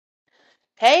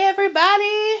Hey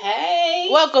everybody! Hey!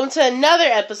 Welcome to another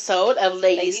episode of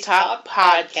Ladies Talk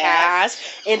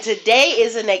Podcast. And today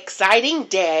is an exciting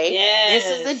day. Yes.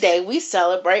 This is the day we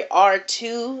celebrate our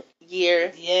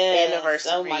 2-year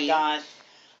anniversary. Oh my God.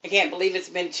 I can't believe it's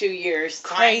been 2 years.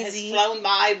 Crazy. Time has flown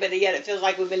by, but yet it feels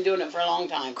like we've been doing it for a long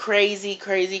time. Crazy to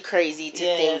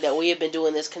think that we have been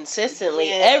doing this consistently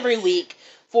every week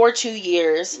for 2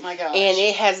 years. Oh my gosh. And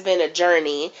it has been a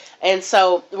journey. And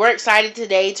so we're excited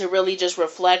today to really just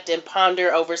reflect and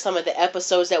ponder over some of the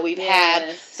episodes that we've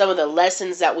had, some of the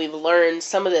lessons that we've learned,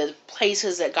 some of the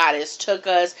places that God has took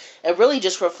us, and really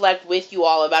just reflect with you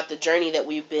all about the journey that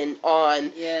we've been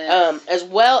on, as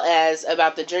well as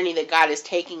about the journey that God is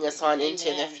taking us on into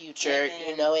the future.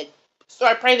 So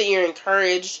I pray that you're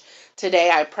encouraged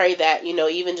today. I pray that,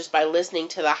 even just by listening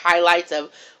to the highlights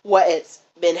of what it's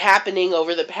been happening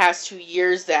over the past 2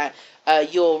 years, that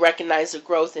you'll recognize the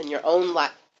growth in your own life,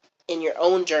 in your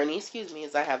own journey. Excuse me,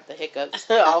 as I have the hiccups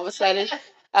all of a sudden.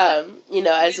 As we, I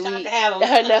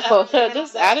know,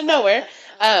 just out of nowhere.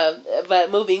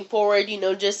 But moving forward,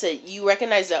 just that you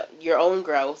recognize your own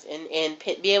growth and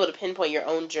be able to pinpoint your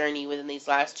own journey within these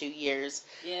last 2 years,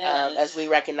 as we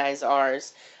recognize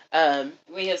ours.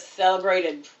 We have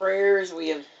celebrated prayers. We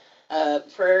have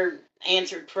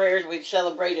answered prayers. We've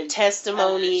celebrated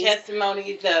testimonies,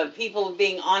 the people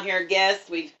being on here guests.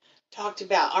 We've talked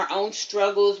about our own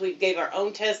struggles. We gave our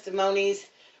own testimonies.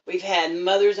 We've had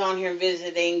mothers on here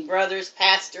visiting, brothers,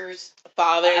 pastors,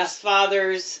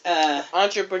 fathers,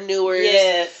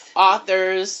 entrepreneurs,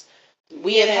 authors.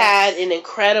 We have had an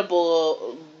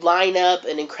incredible lineup,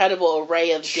 an incredible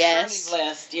array of guests.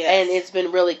 Blessed, and it's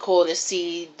been really cool to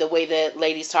see the way that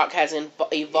Ladies Talk has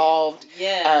evolved.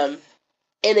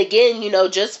 And again,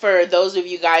 just for those of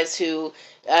you guys who,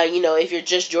 if you're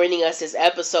just joining us this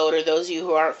episode, or those of you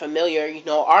who aren't familiar,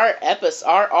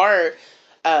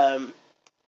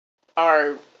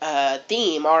 our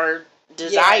theme, our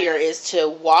desire is to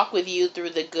walk with you through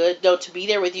the good, to be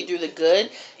there with you through the good,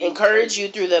 encourage you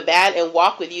through the bad, and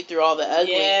walk with you through all the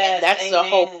ugly. And that's the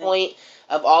whole point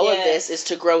of all of this, is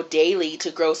to grow daily,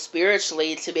 to grow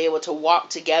spiritually, to be able to walk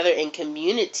together in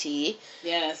community.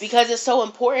 Because it's so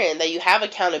important that you have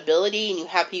accountability and you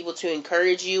have people to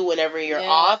encourage you whenever you're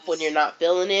off, when you're not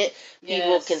feeling it.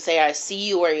 People can say, I see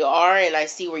you where you are and I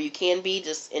see where you can be,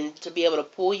 and to be able to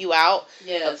pull you out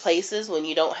of places when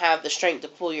you don't have the strength to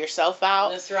pull yourself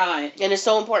out. That's right. And it's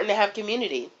so important to have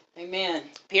community. Amen.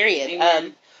 Period.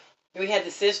 Amen. We had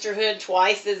the sisterhood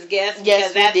twice as guests.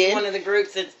 Yes, that's we did. One of the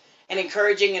groups that's and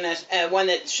encouraging, and one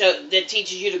that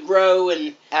teaches you to grow,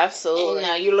 and absolutely,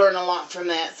 and you learn a lot from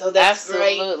that. So that's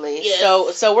absolutely great.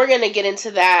 Yes. So we're gonna get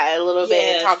into that a little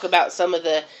bit and talk about some of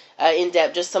the in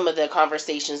depth, just some of the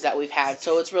conversations that we've had.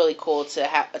 So it's really cool to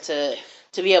have to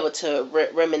be able to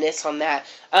reminisce on that.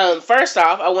 First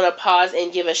off, I want to pause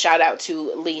and give a shout out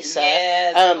to Lisa.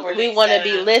 We want to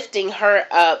be lifting her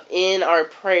up in our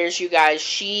prayers, you guys.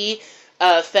 She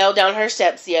fell down her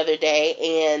steps the other day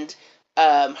and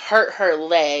hurt her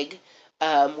leg,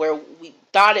 where we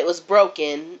thought it was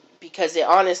broken, because it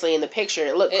honestly, in the picture,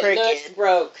 it looked crooked.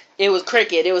 It was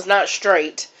crooked. It was not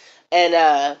straight.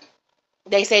 And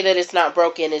they say that it's not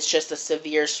broken, it's just a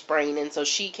severe sprain, and so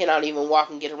she cannot even walk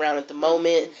and get around at the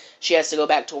moment. She has to go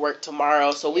back to work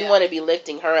tomorrow. So we want to be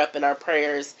lifting her up in our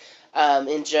prayers,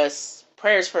 and just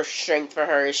prayers for strength for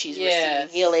her as she's receiving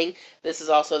healing. This is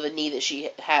also the knee that she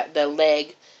had, the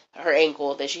leg, her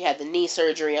ankle that she had the knee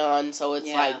surgery on, so it's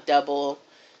like double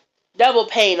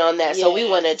pain on that. So we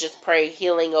want to just pray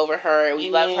healing over her. We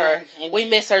love her. We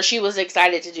miss her. She was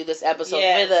excited to do this episode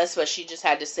with us, but she just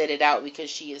had to sit it out because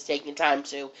she is taking time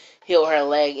to heal her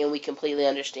leg, and we completely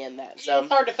understand that. So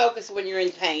it's hard to focus when you're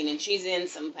in pain, and she's in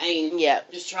some pain.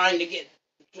 Just trying to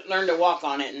learn to walk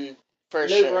on it and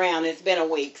move around. It's been a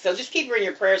week, so just keep her in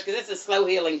your prayers, because it's a slow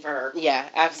healing for her. Yeah,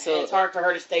 absolutely. And it's hard for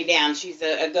her to stay down. She's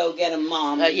a go-get-em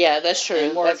mom. That's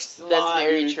true. That's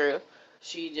very true.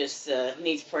 She just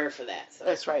needs prayer for that. So.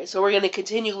 That's right. So we're going to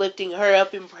continue lifting her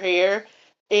up in prayer,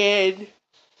 and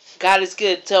God is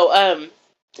good. So,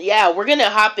 we're going to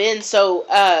hop in.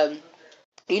 So,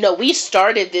 we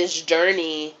started this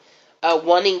journey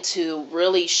wanting to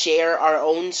really share our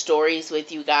own stories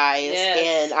with you guys.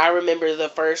 And I remember the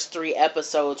first 3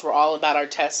 episodes were all about our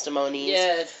testimonies.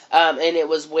 And it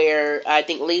was where I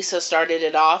think Lisa started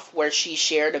it off, where she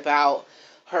shared about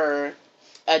her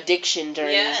addiction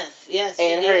journey,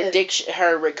 and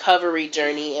her recovery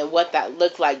journey, and what that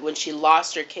looked like when she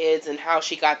lost her kids and how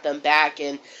she got them back.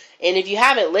 And if you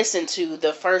haven't listened to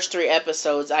the first 3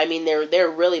 episodes, I mean, they're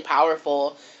really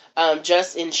powerful,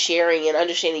 just in sharing and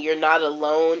understanding you're not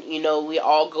alone. We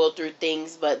all go through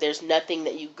things, but there's nothing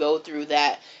that you go through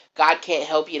that God can't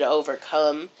help you to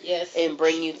overcome and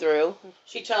bring you through.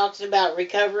 She talks about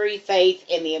recovery, faith,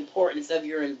 and the importance of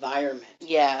your environment.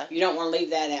 Yeah. You don't want to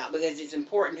leave that out because it's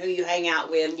important who you hang out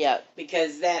with. Yeah.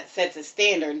 Because that sets a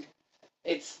standard.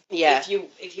 It's if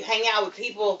you hang out with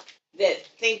people that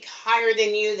think higher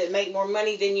than you, that make more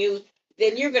money than you,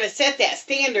 then you're going to set that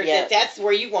standard that's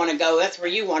where you want to go. That's where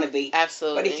you want to be.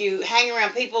 Absolutely. But if you hang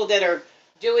around people that are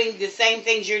doing the same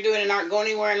things you're doing and aren't going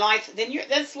anywhere in life, then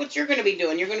that's what you're going to be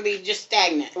doing. You're going to be just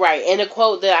stagnant. Right. And a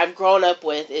quote that I've grown up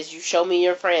with is, you show me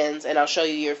your friends and I'll show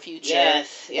you your future.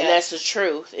 Yes. And that's the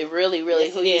truth. It really,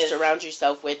 really who you surround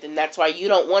yourself with. And that's why you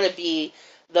don't want to be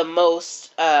the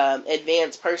most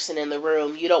advanced person in the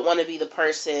room. You don't want to be the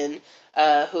person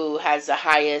who has the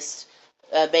highest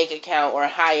bank account or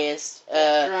highest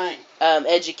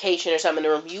education or something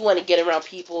in the room. You want to get around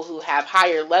people who have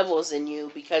higher levels than you,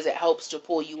 because it helps to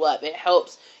pull you up. It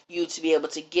helps you to be able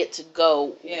to get to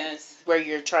go where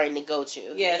you're trying to go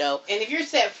to. Yes. You know? And if you're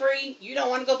set free, you don't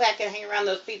want to go back and hang around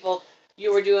those people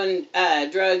you were doing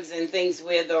drugs and things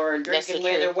with, or drinking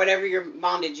with, or whatever your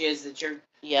bondage is, that your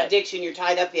addiction you're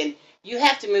tied up in. You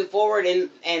have to move forward and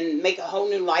make a whole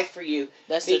new life for you.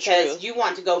 That's because you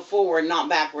want to go forward, not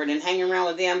backward. And hanging around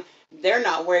with them, they're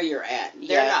not where you're at.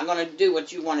 They're not going to do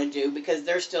what you want to do because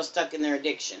they're still stuck in their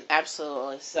addiction.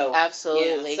 Absolutely. So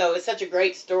absolutely. Yeah, so it's such a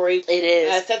great story. It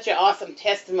is. Such an awesome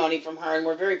testimony from her, and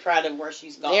we're very proud of where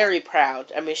she's gone. Very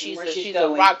proud. I mean, she's a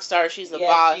rock star. She's a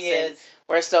boss. She is.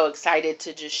 We're so excited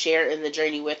to just share in the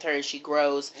journey with her as she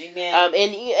grows. Amen.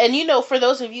 And you know, for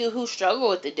those of you who struggle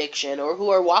with addiction or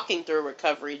who are walking through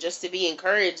recovery, just to be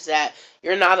encouraged that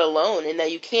you're not alone and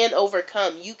that you can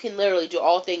overcome. You can literally do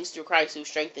all things through Christ who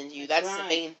strengthens you. That's the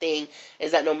main thing,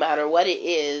 is that no matter what it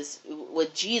is,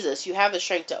 with Jesus, you have the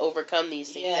strength to overcome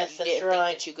these things that you didn't think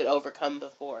that you could overcome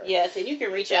before. Yes, and you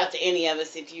can reach out to any of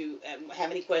us if you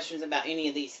have any questions about any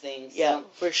of these things. Yeah,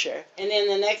 for sure. And then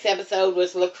the next episode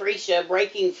was Lucretia,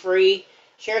 Breaking Free,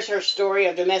 shares her story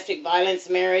of domestic violence,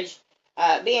 marriage.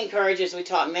 Be encouraged as we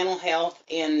talk mental health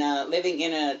and living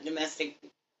in a domestic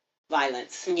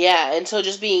violence. Yeah, and so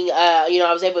just being,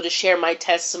 I was able to share my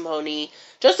testimony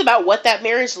just about what that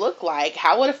marriage looked like,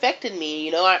 how it affected me.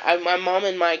 You know, my mom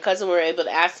and my cousin were able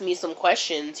to ask me some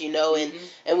questions,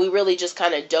 and we really just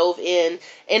kind of dove in.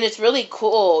 And it's really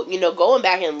cool, going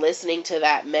back and listening to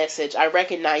that message, I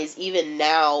recognize even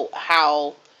now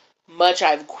how much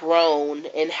I've grown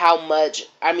and how much,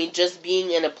 just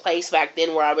being in a place back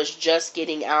then where I was just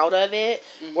getting out of it,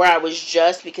 where I was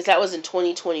just, because that was in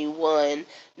 2021.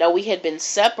 Now, we had been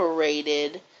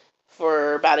separated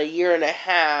for about a year and a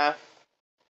half,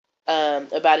 but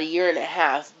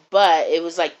it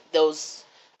was like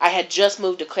I had just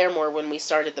moved to Claremore when we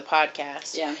started the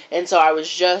podcast. Yeah. And so I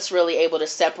was just really able to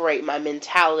separate my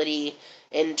mentality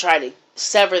and try to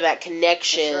sever that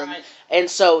connection. That's right. And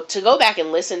so to go back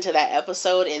and listen to that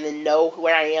episode and then know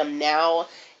where I am now,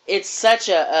 it's such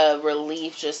a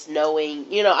relief just knowing,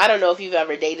 I don't know if you've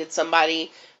ever dated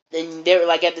somebody and they're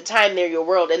like, at the time they're your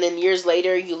world, and then years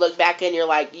later you look back and you're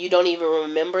like, you don't even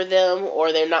remember them,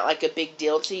 or they're not like a big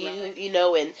deal to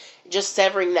you, and just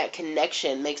severing that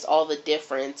connection makes all the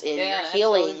difference in your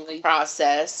healing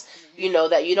process.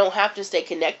 That you don't have to stay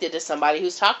connected to somebody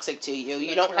who's toxic to you.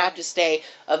 You don't have to stay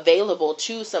available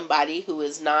to somebody who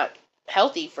is not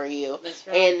healthy for you. That's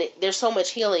right. And there's so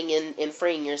much healing in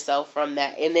freeing yourself from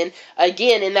that. And then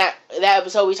again, in that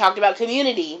episode, we talked about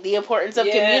community, the importance of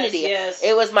community. Yes.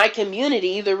 It was my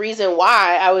community the reason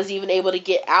why I was even able to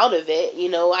get out of it.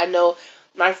 I know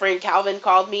my friend Calvin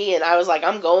called me and I was like,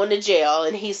 I'm going to jail.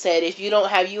 And he said, if you don't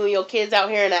have you and your kids out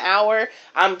here in an hour,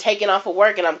 I'm taking off of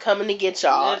work and I'm coming to get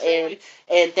y'all.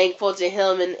 And thankful to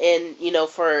him and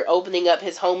for opening up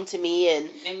his home to me, and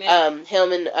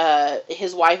him and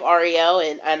his wife Ariel,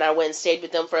 and I went and stayed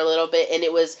with them for a little bit, and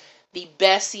it was the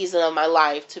best season of my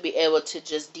life to be able to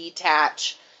just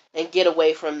detach and get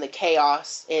away from the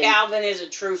chaos. And Calvin is a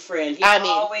true friend. He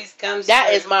always comes.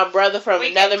 That is my brother from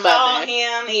another mother. Call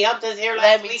him. He helped us here last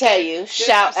Let me weekend. tell you,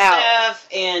 shout out.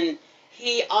 And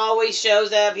he always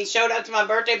shows up. He showed up to my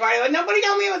birthday party. Like, nobody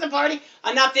told me it was a party.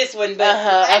 Not this one, but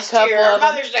last year, or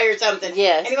Mother's Day or something.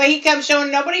 Yes. Anyway, he comes showing,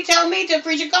 nobody told me to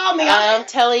preacher call me. I'm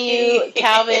telling you,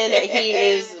 Calvin, he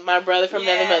is my brother from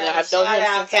another mother. I've known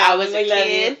him since I was a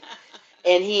kid.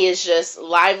 And he is just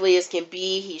lively as can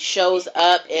be. He shows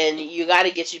up, and you got to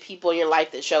get you people in your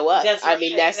life that show up. That's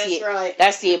right.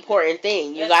 That's the important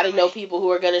thing. You got to know people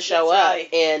who are going to show up.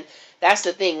 And that's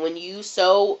the thing. When you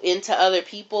sow into other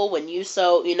people, when you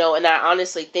sow, and I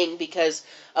honestly think because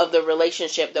of the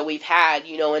relationship that we've had,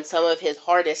 in some of his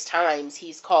hardest times,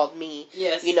 he's called me.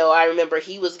 Yes. I remember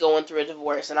he was going through a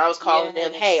divorce, and I was calling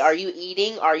him, hey, are you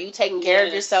eating? Are you taking care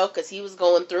of yourself? Because he was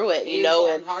going through it,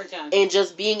 and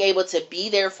just being able to be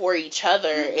there for each other,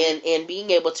 and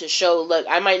being able to show, look,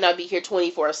 I might not be here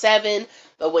 24/7,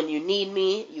 but when you need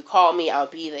me, you call me, I'll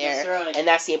be there. That's right. And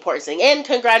that's the important thing. And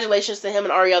congratulations to him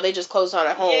and Ariel. They just closed on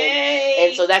a home. Yay.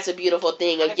 And so that's a beautiful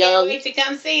thing. I can't wait to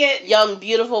come see it. Young,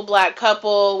 beautiful black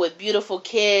couple with beautiful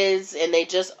kids, and they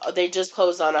just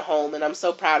closed on a home, and I'm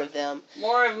so proud of them.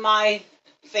 More of my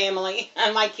family.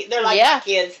 They're like my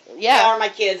kids. Yeah. They are my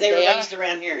kids. They were raised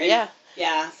around here. And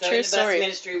yeah. So true the story. bus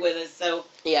ministry with us. So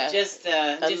just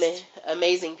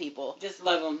amazing people. Just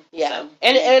love them. Yeah, so.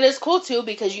 And it's cool too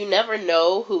because you never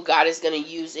know who God is going to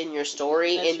use in your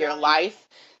story, in your life,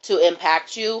 to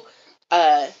impact you.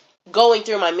 Going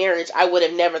through my marriage, I would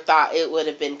have never thought it would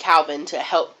have been Calvin to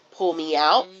help pull me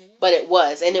out, but it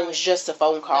was, and it was just a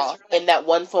phone call, and that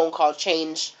one phone call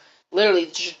changed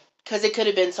literally. Because it could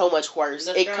have been so much worse.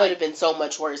 Could have been so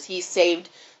much worse. He saved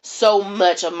so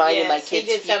much of mine and my kids'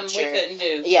 future. He did something we couldn't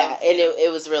do. Yeah, and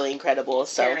it was really incredible.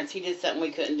 So parents, he did something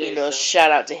we couldn't do.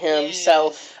 Shout out to him. Yes.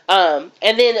 So, and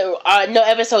then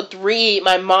episode 3,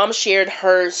 my mom shared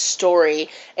her story,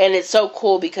 and it's so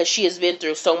cool because she has been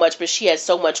through so much, but she has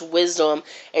so much wisdom,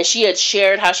 and she had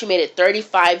shared how she made it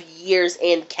 35 years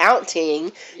and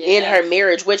counting in her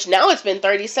marriage, which now it's been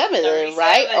 37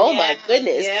 right? Oh my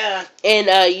goodness. Yeah.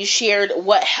 And you shared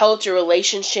what helped your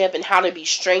relationship and how to be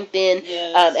strengthened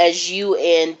as you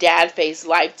and Dad face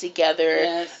life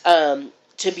together,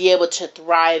 to be able to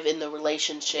thrive in the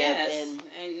relationship. Yes.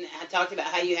 And I talked about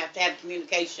how you have to have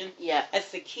communication. Yeah.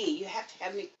 That's the key. You have to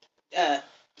have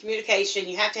communication.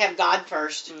 You have to have God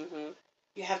first. Mm-hmm.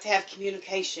 You have to have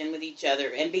communication with each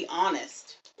other and be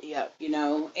honest. Yeah.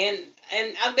 And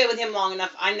I've been with him long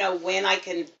enough. I know when I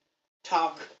can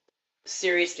talk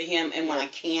serious to him and when I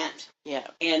can't. Yeah.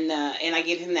 And I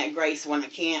give him that grace. When I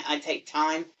can't, I take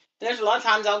time. And there's a lot of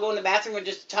times I'll go in the bathroom and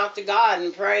just talk to God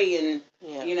and pray and,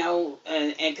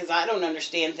 and because I don't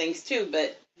understand things too.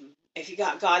 But if you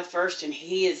got God first and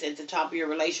he is at the top of your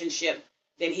relationship,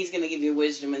 then he's going to give you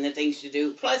wisdom and the things to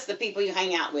do. Plus the people you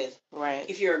hang out with. Right.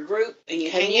 If you're a group and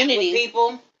you hang out with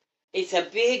people, it's a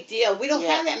big deal. We don't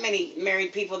have that many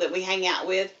married people that we hang out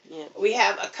with. Yeah. We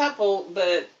have a couple,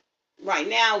 but right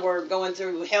now we're going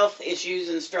through health issues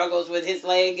and struggles with his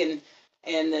leg and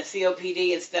the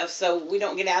COPD and stuff, so we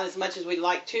don't get out as much as we'd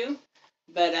like to,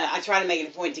 but I try to make it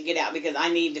a point to get out because I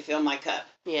need to fill my cup.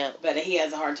 Yeah. But he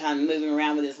has a hard time moving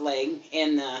around with his leg,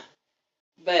 and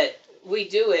but we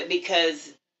do it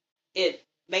because it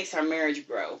makes our marriage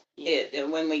grow. Yeah.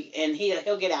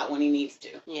 He'll get out when he needs to.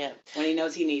 Yeah. When he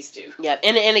knows he needs to. Yeah.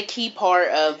 And a key part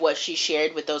of what she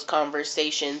shared with those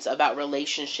conversations about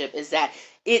relationship is that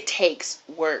it takes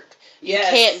work. You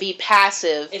can't be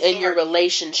passive in your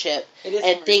relationship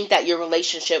and think that your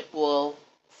relationship will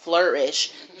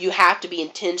flourish. You have to be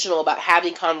intentional about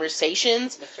having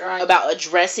conversations, about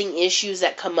addressing issues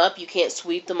that come up. You can't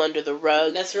sweep them under the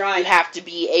rug. That's right. You have to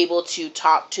be able to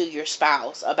talk to your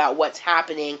spouse about what's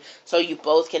happening so you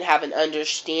both can have an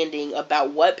understanding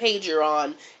about what page you're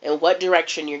on and what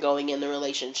direction you're going in the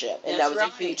relationship. And that was a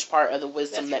huge part of the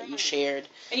wisdom that you shared.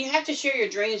 And you have to share your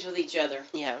dreams with each other.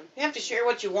 Yeah. You have to share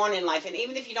what you want in life. And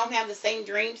even if you don't have the same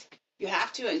dreams, you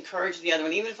have to encourage the other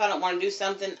one. Even if I don't want to do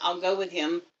something, I'll go with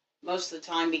him most of the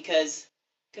time because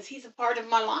he's a part of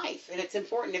my life. And it's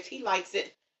important. If he likes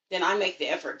it, then I make the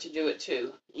effort to do it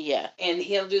too. Yeah. And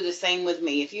he'll do the same with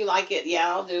me. If you like it,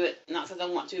 I'll do it. Not because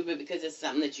I want to, but because it's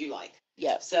something that you like.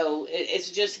 Yeah. So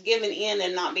it's just giving in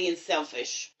and not being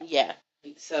selfish. Yeah.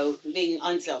 So being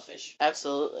unselfish.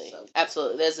 Absolutely.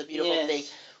 Absolutely. That's a beautiful thing.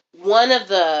 One of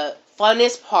the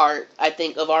funnest part, I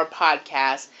think, of our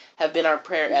podcast have been our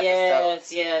prayer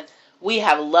episodes. Yes. We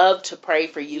have loved to pray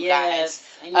for you guys.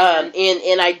 And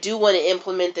I do want to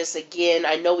implement this again.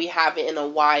 I know we haven't in a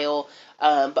while,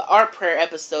 but our prayer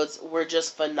episodes were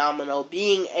just phenomenal.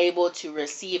 Being able to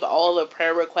receive all the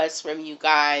prayer requests from you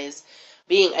guys,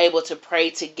 being able to pray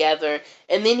together,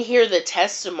 and then hear the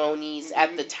testimonies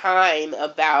at the time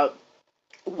about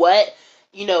what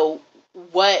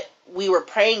we were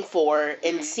praying for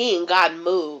and seeing God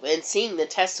move and seeing the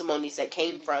testimonies that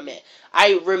came from it.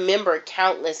 I remember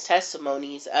countless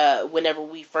testimonies whenever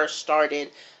we first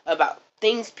started about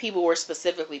things people were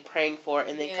specifically praying for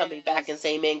and then coming back and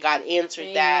saying, man, God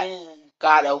answered that.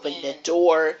 God opened the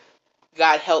door.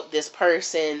 God helped this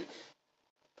person.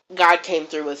 God came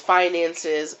through with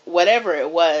finances. Whatever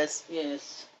it was.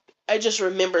 Yes. I just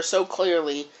remember so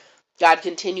clearly God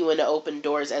continuing to open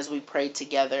doors as we pray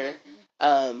together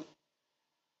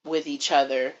with each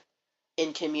other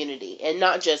in community. And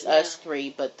not just us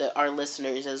three, but our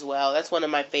listeners as well. That's one of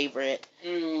my favorite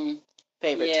times,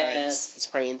 is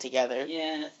praying together.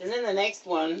 Yes. And then the next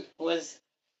one was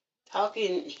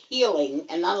talking healing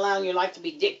and not allowing your life to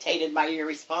be dictated by your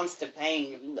response to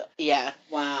pain. Yeah.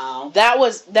 Wow. That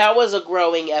was a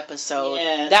growing episode.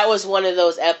 Yes. That was one of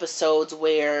those episodes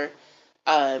where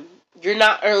you're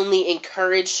not only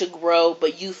encouraged to grow,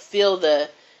 but you feel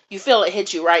it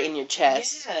hit you right in your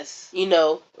chest. Yes. You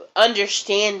know,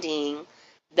 understanding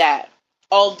that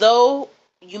although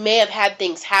you may have had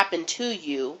things happen to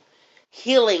you,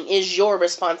 healing is your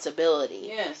responsibility.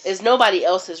 Yes. It's nobody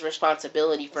else's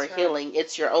responsibility for healing. Right.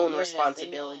 It's your own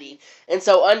responsibility. Amen. And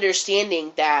so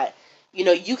understanding that, you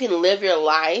know, you can live your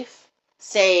life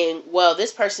saying, well,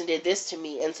 this person did this to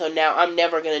me, and so now I'm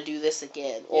never going to do this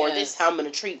again. Or this is how I'm going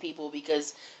to treat people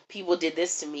because people did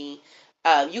this to me.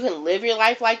 You can live your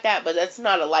life like that, but that's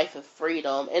not a life of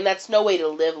freedom. And that's no way to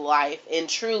live life. And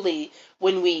truly,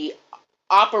 when we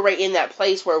operate in that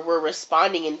place where we're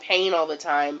responding in pain all the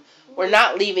time, we're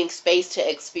not leaving space to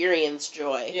experience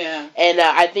joy. Yeah. And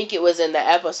I think it was in the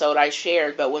episode I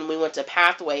shared, but when we went to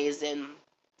Pathways and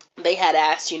they had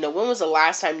asked, you know, when was the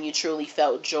last time you truly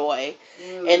felt joy?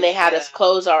 And they had us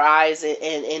close our eyes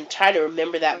and try to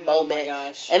remember that moment. My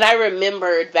gosh. And I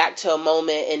remembered back to a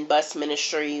moment in bus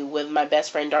ministry with my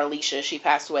best friend Darlisha. She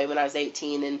passed away when I was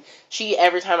 18, and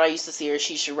every time I used to see her,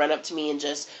 she should run up to me and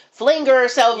just fling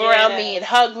herself around me and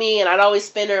hug me, and I'd always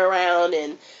spin her around,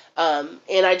 and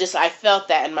I felt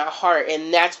that in my heart,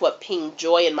 and that's what pinged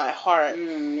joy in my heart.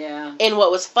 And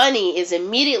what was funny is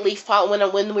immediately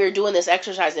when we were doing this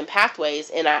exercise in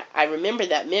Pathways, and I remembered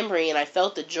that memory, and I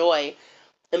felt the joy,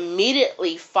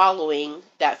 immediately following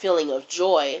that feeling of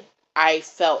joy, I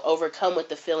felt overcome with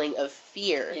the feeling of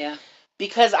fear. Yeah.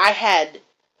 Because I had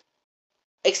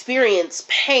experienced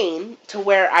pain to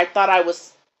where I thought I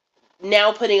was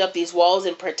now putting up these walls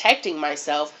and protecting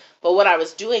myself. But what I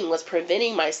was doing was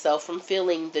preventing myself from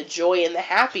feeling the joy and the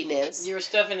happiness. You were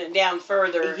stuffing it down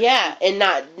further. Yeah, and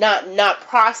not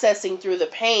processing through the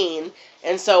pain.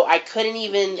 And so I couldn't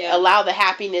even allow the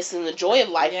happiness and the joy of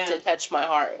life to touch my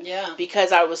heart. Yeah.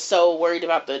 Because I was so worried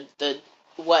about the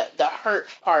hurt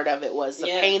part of it was, the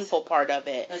painful part of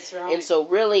it. That's right. And so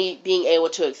really being able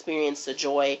to experience the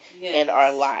joy in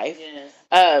our life.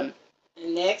 Yes.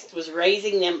 Next was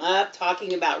raising them up,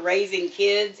 talking about raising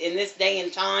kids in this day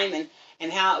and time,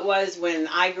 and how it was when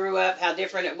I grew up, how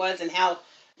different it was, and how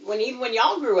even when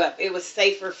y'all grew up, it was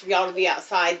safer for y'all to be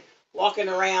outside walking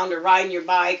around or riding your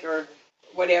bike or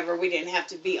whatever. We didn't have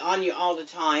to be on you all the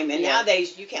time. And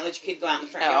nowadays, you can't let your kid go out in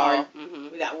the front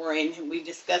yard without worrying. And we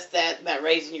discussed that about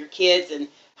raising your kids and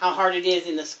how hard it is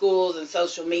in the schools and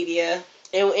social media.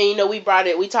 And you know,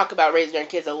 we talk about raising our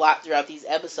kids a lot throughout these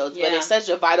episodes, but it's such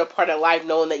a vital part of life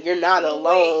knowing that you're not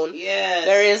alone. Yes.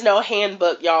 There is no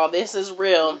handbook, y'all. This is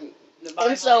real. The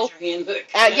Bible is your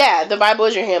handbook. The Bible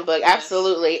is your handbook,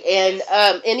 absolutely. And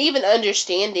and even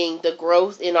understanding the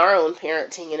growth in our own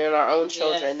parenting and in our own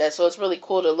children. So it's really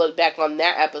cool to look back on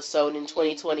that episode in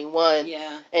 2021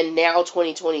 and now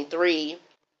 2023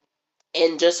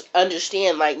 and just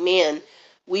understand, like, man,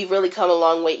 we've really come a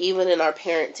long way, even in our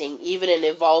parenting, even in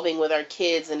evolving with our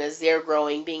kids, and as they're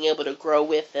growing, being able to grow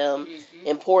with them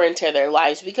and pour into their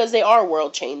lives, because they are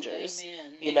world changers.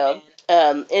 Amen. You know.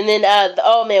 And then,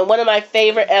 one of my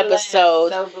favorite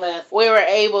episodes, so blessed. We were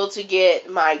able to get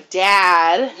my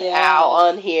dad out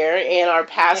on here, and our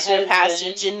pastor,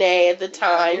 Pastor Janae at the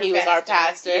time, he was our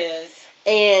pastor. Yes.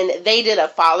 And they did a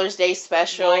Father's Day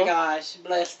special. Oh my gosh,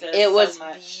 blessed us. It was so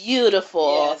much.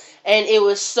 Beautiful. Yes. And it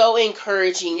was so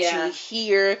encouraging to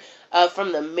hear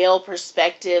from the male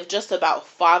perspective just about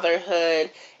fatherhood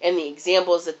and the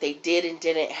examples that they did and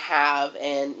didn't have.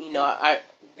 And, you know,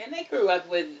 And they grew up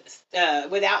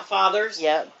without fathers.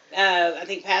 Yep. I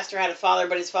think Pastor had a father,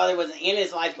 but his father wasn't in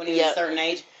his life when he was a certain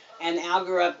age. And Al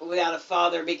grew up without a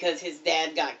father because his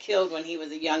dad got killed when he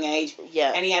was a young age.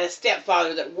 Yeah. And he had a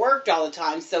stepfather that worked all the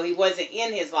time, so he wasn't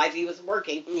in his life. He was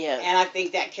working. Yeah. And I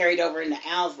think that carried over into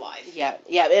Al's life. Yeah.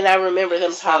 Yeah. And I remember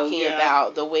them talking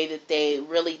about the way that they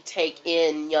really take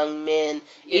in young men,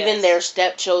 even their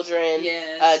stepchildren,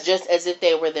 just as if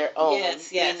they were their own.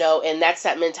 Yes. You know, and that's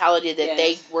that mentality that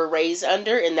they were raised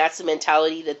under, and that's the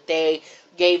mentality that they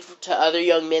gave to other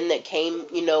young men that came,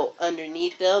 you know,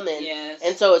 underneath them.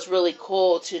 And so it's really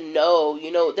cool to know,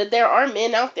 you know, that there are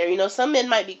men out there. You know, some men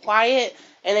might be quiet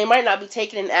and they might not be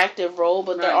taking an active role,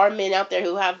 but there are men out there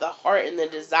who have the heart and the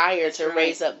desire to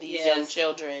raise up these young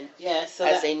children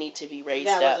as they need to be raised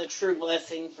up. That was a true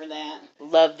blessing for that.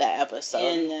 Love that episode.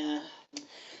 And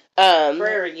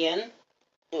Prayer again.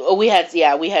 We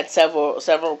had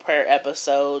several prayer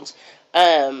episodes.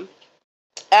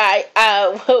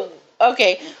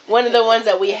 Okay, one of the ones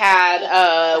that we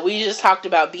had, we just talked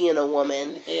about being a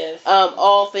woman. Yes.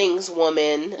 All things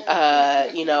woman. We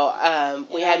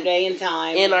had day and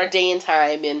time. In our day and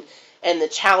time, and the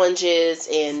challenges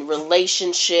in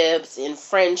relationships, in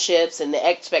friendships, and the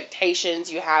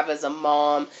expectations you have as a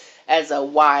mom, as a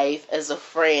wife, as a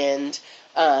friend.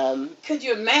 Could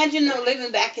you imagine them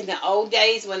living back in the old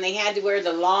days when they had to wear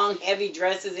the long, heavy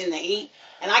dresses in the heat?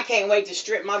 And I can't wait to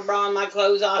strip my bra and my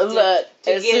clothes off. Look,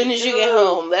 as soon as you get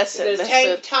home, that's it. The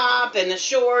tank top and the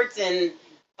shorts and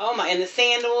and the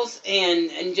sandals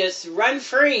and just run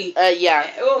free. Yeah.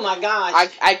 Oh my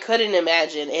gosh. I couldn't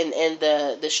imagine, and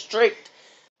the strict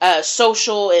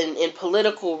social and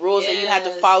political rules that you had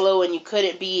to follow, and you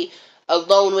couldn't be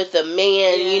alone with a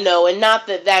man, and not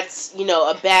that that's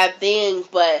a bad thing,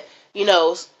 but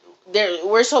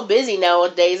we're so busy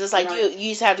nowadays. It's like you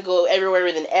used to have to go everywhere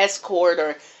with an escort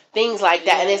or things like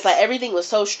that, and it's like everything was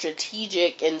so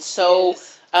strategic and so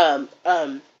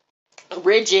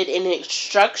rigid in its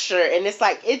structure, and it's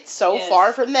like it's so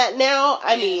far from that now.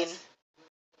 I mean,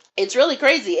 it's really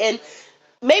crazy, and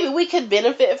maybe we could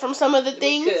benefit from some of the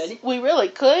things. We really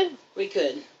could. We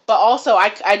could. But also,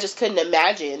 I just couldn't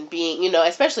imagine being,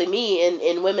 especially me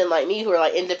and women like me who are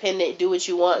like independent, do what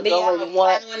you want, go where you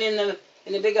want.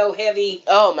 In the big old heavy.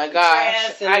 Oh my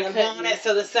gosh! Dress and the bonnet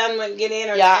so the sun wouldn't get in.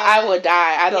 I would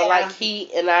die. I don't like heat,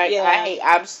 and I hate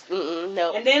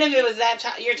no. And then if it was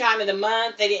your time of the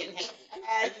month, they didn't have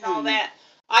ads and all that.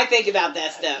 I think about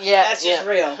that stuff. Yeah, that's just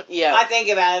real. Yeah, I think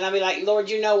about it, and I'll be like, Lord,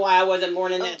 you know why I wasn't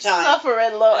born in that time.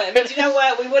 Suffering, Lord. But you know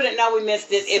what? We wouldn't know we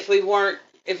missed it if we weren't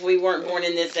born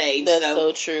in this age. That's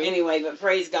so true. Anyway, but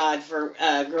praise God for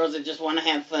girls that just want to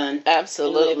have fun.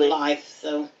 Absolutely. And live life.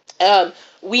 So.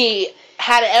 We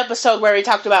had an episode where we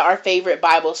talked about our favorite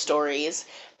Bible stories,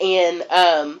 and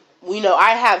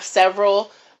I have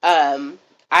several. I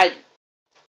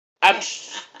have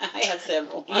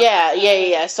several.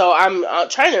 Yeah. So I'm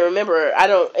trying to remember.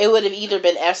 It would have either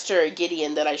been Esther or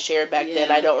Gideon that I shared back then.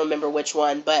 I don't remember which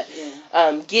one, but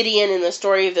Gideon in the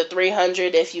story of the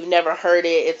 300. If you've never heard it,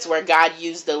 it's where God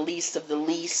used the least of the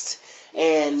least.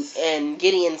 And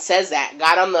Gideon says that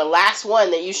God, I'm the last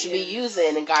one that you should be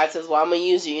using, and God says, well, I'm gonna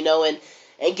use you, and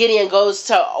Gideon goes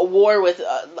to a war with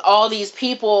all these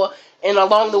people, and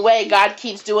along the way God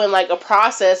keeps doing like a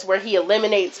process where he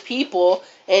eliminates people,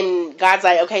 and God's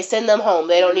like, okay, send them home,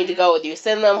 they don't need to go with you,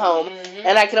 send them home.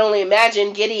 And I can only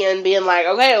imagine Gideon being like,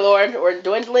 okay, Lord, we're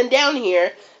dwindling down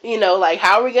here, like,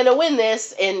 how are we gonna win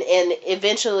this? And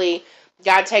eventually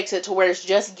God takes it to where it's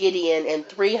just Gideon and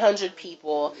 300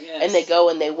 people, and they go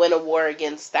and they win a war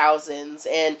against thousands,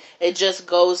 and it just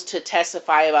goes to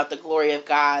testify about the glory of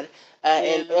God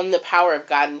and the power of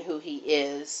God and who He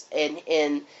is,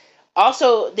 and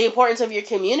also the importance of your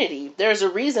community. There's a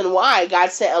reason why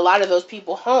God sent a lot of those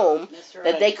people home,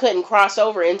 that they couldn't cross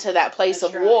over into that place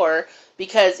of war.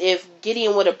 Because if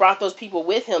Gideon would have brought those people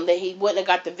with him, that he wouldn't have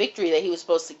got the victory that he was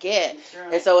supposed to get.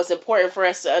 Right. And so it's important for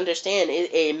us to understand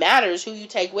it matters who you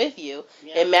take with you.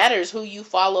 Yeah. It matters who you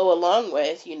follow along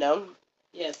with, Yes.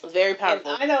 It's very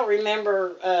powerful. And I don't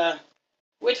remember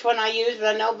which one I used,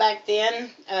 but I know back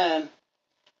then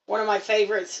one of my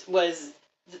favorites was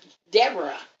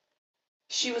Deborah.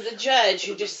 She was a judge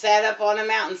who just sat up on a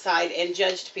mountainside and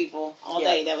judged people all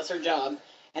day. That was her job.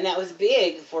 And that was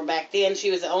big for back then. She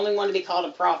was the only one to be called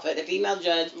a prophet, a female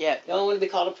judge. The only one to be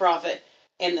called a prophet,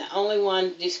 and the only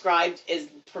one described as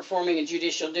performing a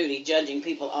judicial duty, judging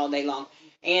people all day long.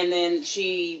 And then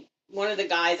one of the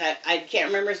guys, I can't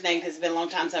remember his name because it's been a long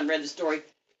time since I've read the story,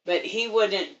 but he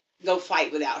wouldn't go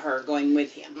fight without her going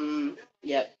with him.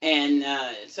 And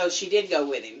so she did go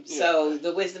with him. So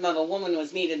the wisdom of a woman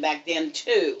was needed back then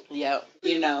too.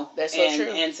 That's so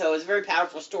true. And so it was a very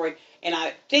powerful story. And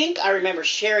I think I remember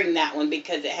sharing that one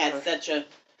because it had such a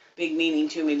big meaning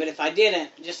to me. But if I didn't,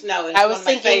 just know it's one of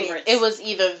my favorites. It was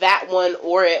either that one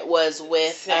or it was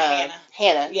with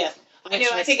Hannah. Yes.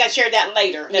 I think I shared that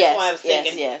later. That's why I was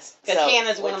thinking. Yes. Because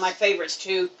Hannah's one of my favorites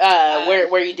too.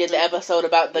 Where you did the episode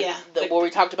about where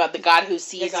we talked about the God who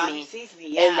sees me.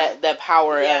 And that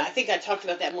power. Yeah, I think I talked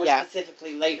about that more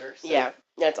specifically later. So. Yeah.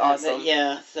 That's awesome.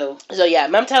 So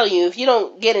I'm telling you, if you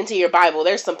don't get into your Bible,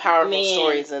 there's some powerful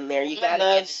stories in there. You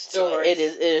gotta get stories. It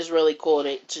is really cool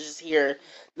to just hear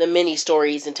the many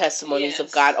stories and testimonies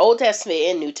of God, Old Testament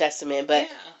and New Testament. But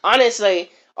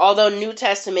honestly, although New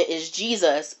Testament is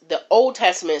Jesus, the Old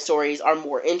Testament stories are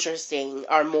more interesting,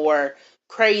 are more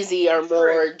crazy, are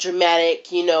more dramatic.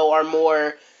 Are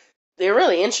more. They're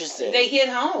really interesting. They hit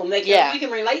home. We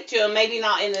can relate to them. Maybe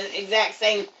not in the exact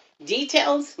same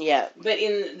details. Yeah. But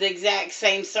in the exact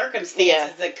same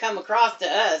circumstances that come across to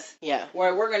us. Yeah.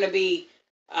 Where we're going to be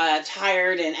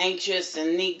tired and anxious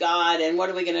and need God, and what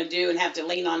are we going to do, and have to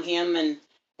lean on Him,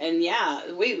 and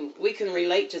yeah, we can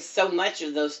relate to so much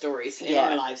of those stories in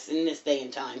our lives in this day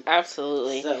and time.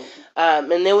 Absolutely. So,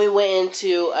 and then we went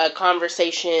into a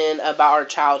conversation about our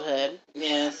childhood.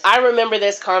 Yes. I remember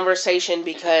this conversation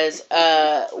because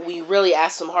we really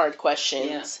asked some hard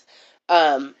questions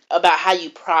about how you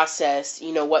process,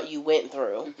 what you went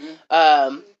through.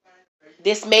 Mm-hmm.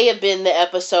 This may have been the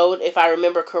episode, if I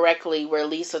remember correctly, where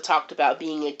Lisa talked about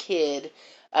being a kid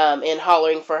and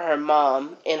hollering for her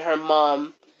mom, and her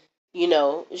mom,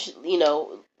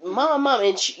 mom,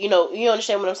 and she, you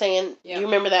understand what I'm saying? Yeah. You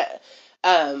remember that?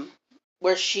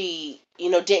 Where she,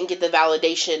 didn't get the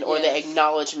validation or the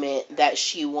acknowledgement that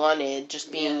she wanted,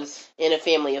 just being in a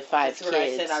family of 5 kids. That's what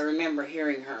I said. I remember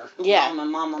hearing her. Yeah. Mama,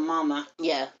 mama, mama.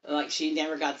 Yeah. Like she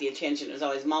never got the attention. It was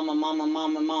always mama, mama,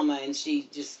 mama, mama, and she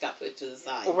just got put to the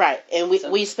side. Right. And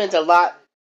we spent a lot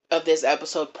of this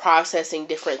episode processing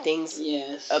different things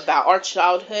about our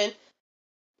childhood,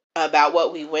 about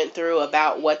what we went through,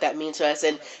 about what that means to us.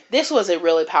 And this was a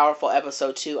really powerful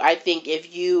episode too. I think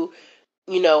if you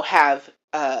have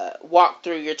walked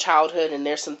through your childhood and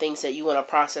there's some things that you want to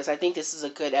process, I think this is a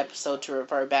good episode to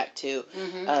refer back to.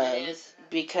 Mm-hmm. It is.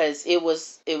 Because it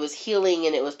was healing,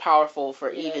 and it was powerful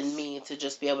for even me to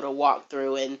just be able to walk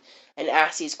through and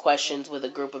ask these questions with a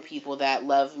group of people that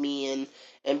love me,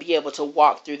 and be able to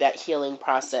walk through that healing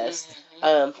process.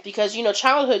 Mm-hmm. Because,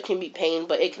 childhood can be pain,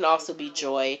 but it can also be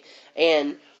joy.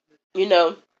 And,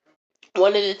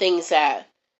 one of the things that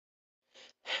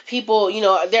people,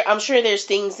 I'm sure there's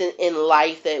things in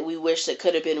life that we wish that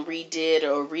could have been redid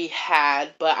or rehad,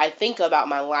 but I think about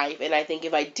my life, and I think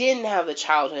if I didn't have the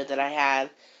childhood that I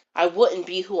had, I wouldn't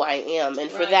be who I am.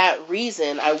 And for that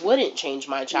reason, I wouldn't change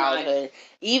my childhood. Right.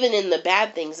 Even in the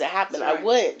bad things that happen, I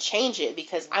wouldn't change it,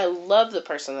 because I love the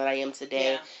person that I am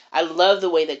today. Yeah. I love the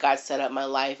way that God set up my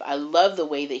life. I love the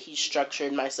way that He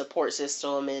structured my support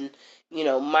system, and,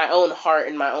 my own heart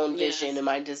and my own vision and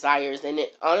my desires. And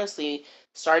it honestly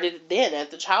started then at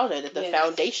the childhood, at the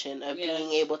foundation of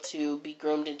being able to be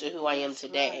groomed into who I am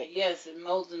today. Right. Yes, it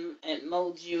molds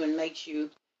you and makes you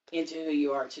into who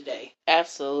you are today.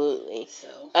 Absolutely.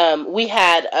 So, we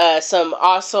had some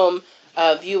awesome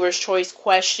viewers' choice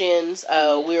questions.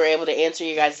 We were able to answer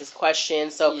you guys'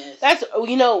 questions. So that's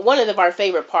one of our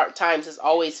favorite times is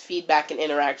always feedback and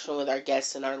interaction with our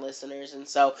guests and our listeners. And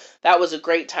so that was a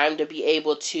great time to be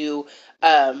able to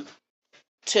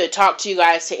talk to you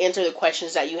guys, to answer the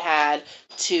questions that you had,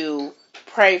 to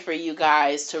pray for you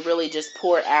guys, to really just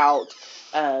pour out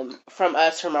from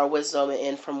us, from our wisdom,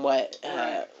 and from what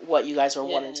you guys were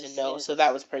wanting to know. So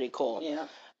that was pretty cool.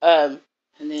 Yeah.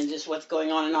 And then just what's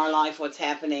going on in our life, what's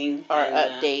happening. Our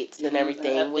updates and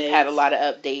everything. We've had a lot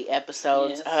of update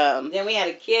episodes. Yes. Then we had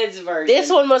a kids version.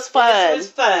 This one was fun.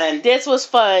 This was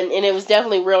fun, and it was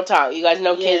definitely real talk. You guys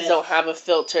know kids don't have a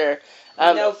filter.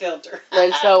 No filter.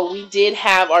 And so we did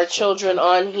have our children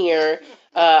on here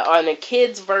on a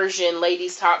kids version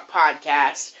Ladies Talk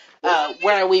podcast,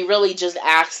 where we really just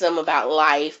asked them about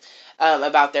life,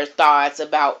 about their thoughts,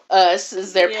 about us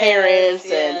as their parents,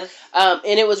 and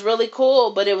it was really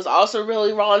cool, but it was also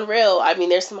really raw and real. I mean,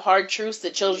 there's some hard truths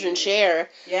that children share.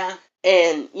 Yeah.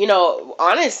 And,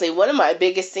 honestly, one of my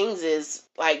biggest things is,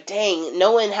 like, dang,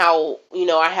 knowing how,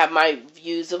 I have my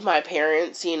views of my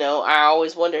parents, I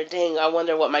always wonder, I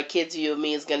wonder what my kids' view of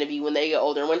me is going to be when they get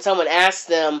older. When someone asks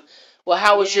them, well,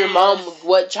 how was your mom?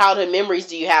 What childhood memories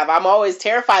do you have? I'm always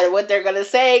terrified of what they're going to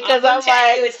say, because I'm like,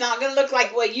 it's not going to look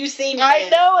like what you see me. I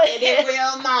know it. It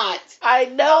will not. I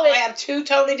know it. I have 2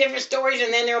 totally different stories,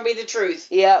 and then there will be the truth.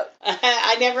 Yep.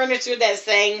 I never understood that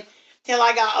saying till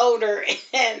I got older,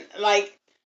 and like,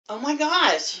 oh my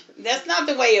gosh, that's not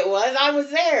the way it was. I was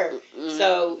there. Mm-hmm.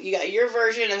 So you got your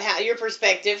version of your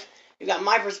perspective. You got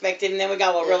my perspective, and then we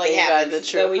got what really happened.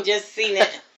 So we just seen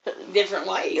it different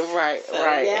ways. Right, so,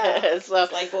 right. Yeah. So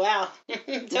it's like, wow.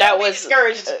 That was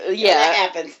discouraged. That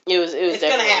happens. It's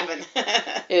gonna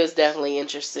happen. It was definitely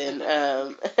interesting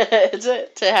to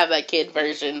have that kid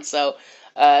version. So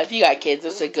if you got kids,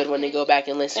 it's a good one to go back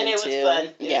and listen to. And it was fun.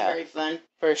 It was very fun.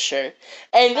 For sure.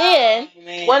 And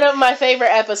then, one of my favorite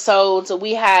episodes,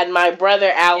 we had my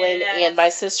brother Alan and my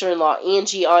sister-in-law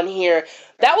Angie on here.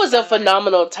 That was a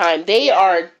phenomenal time. They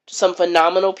are some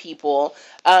phenomenal people.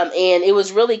 And it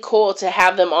was really cool to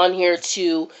have them on here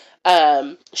to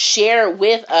share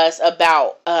with us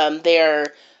about their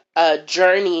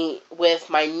journey with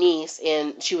my niece,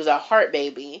 and she was a heart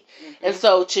baby. And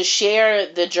so to share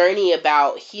the journey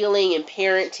about healing and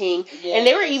parenting, and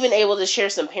they were even able to share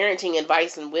some parenting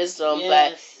advice and wisdom,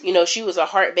 but she was a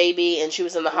heart baby, and she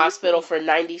was in the hospital for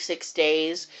 96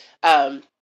 days.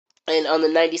 And on the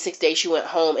 96th day, she went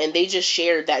home, and they just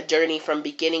shared that journey from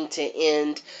beginning to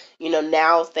end.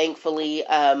 Now, thankfully,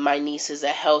 my niece is a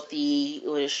healthy,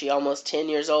 what is she, almost 10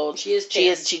 years old? She is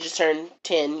 10. She just turned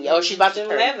 10. Oh, she's about to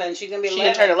turn 11. She's going to be 11. She's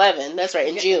going to turn 11. That's right,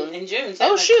 in June. In June 7th.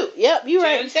 Oh, shoot. Yep, you're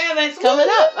right. June 7th. Coming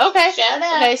up. Okay. Shout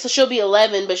out. Okay, so she'll be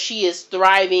 11, but she is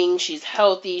thriving. She's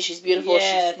healthy. She's beautiful.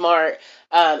 She's smart.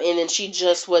 And then she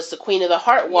just was the queen of the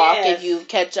heart walk. If you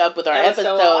catch up with our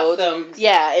episode, so awesome.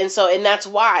 Yeah, and that's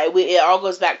why it all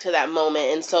goes back to that moment.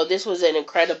 And so this was an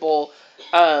incredible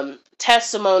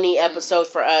testimony episode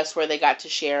for us, where they got to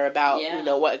share about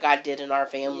what God did in our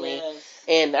family.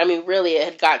 And I mean, really, it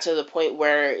had got to the point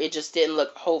where it just didn't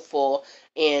look hopeful.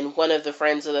 And one of the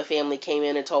friends of the family came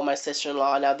in and told my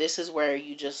sister-in-law, "Now this is where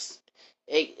you just."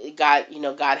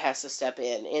 God has to step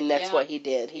in, and that's what he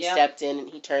did. He stepped in and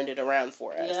he turned it around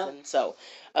for us, and so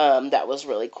that was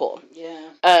really cool.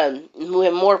 We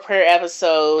have more prayer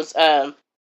episodes.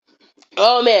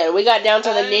 Oh man, we got down to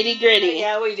the nitty gritty.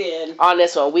 Yeah, we did. On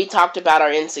this one, we talked about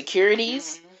our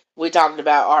insecurities. We talked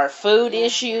about our food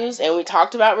issues, and we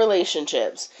talked about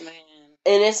relationships. Man.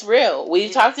 And it's real.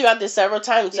 We've talked about this several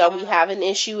times. So we have an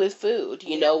issue with food,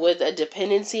 with a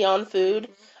dependency on food.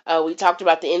 We talked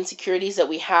about the insecurities that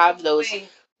we have,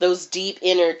 those deep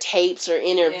inner tapes or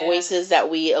inner voices that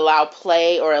we allow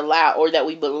play or that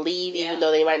we believe, even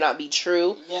though they might not be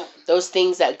true. Yeah. Those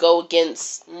things that go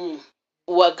against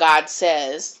what God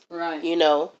says. Right.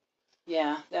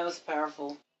 Yeah, that was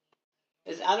powerful.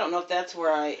 I don't know if that's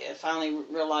where I finally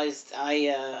realized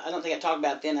I don't think I talked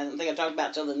about it then. I don't think I talked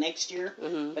about it till the next year.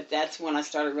 Mm-hmm. But that's when I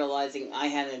started realizing I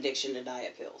had an addiction to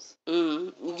diet pills.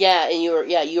 Mm-hmm. Yeah, and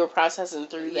you were processing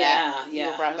through that.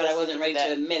 Yeah. But I wasn't ready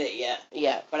to admit it yet.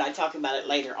 Yeah. But I talk about it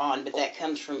later on. But that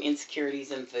comes from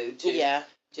insecurities in food too. Yeah.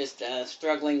 Just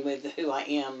struggling with who I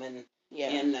am and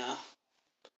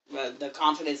the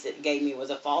confidence it gave me was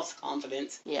a false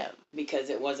confidence. Yeah. Because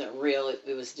it wasn't real.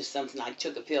 It was just something I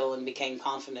took a pill and became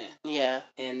confident. Yeah.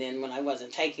 And then when I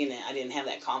wasn't taking it, I didn't have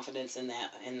that confidence in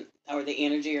that or the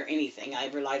energy or anything. I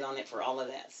relied on it for all of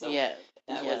that. So that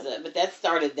was it. But that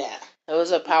started that. It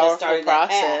was a powerful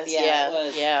process. Yeah, it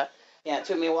was. Yeah. Yeah, it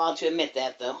took me a while to admit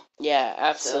that though. Yeah,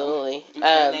 absolutely. So,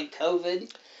 and then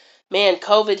COVID. Man,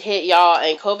 COVID hit y'all,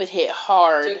 and COVID hit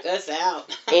hard. Took us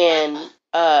out. And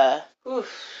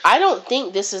I don't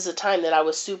think this is a time that I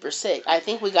was super sick. I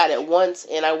think we got it once,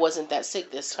 and I wasn't that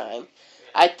sick this time.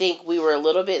 I think we were a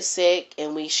little bit sick,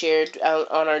 and we shared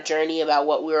on our journey about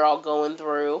what we were all going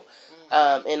through,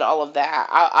 and all of that.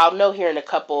 I'll know here in a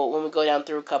couple, when we go down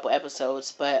through a couple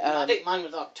episodes, but... I think mine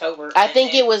was October. I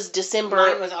think it was December.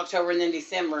 Mine was October, and then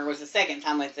December was the second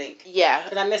time, I think. Yeah.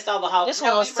 But I missed all the holidays. This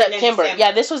one was September.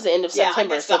 Yeah, this was the end of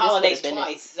September. I missed the holidays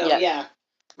twice, so yeah.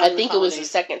 I think it was the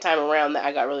second time around that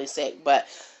I got really sick, but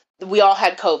we all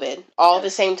had COVID all at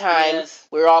the same time. Yes.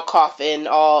 We were all coughing,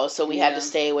 so we had to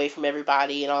stay away from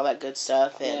everybody and all that good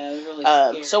stuff. And it was really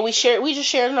scary. So we just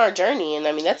shared in our journey, and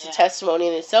I mean that's a testimony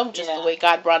in itself, just the way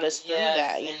God brought us through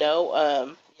that,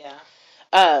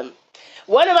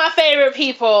 One of my favorite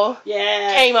people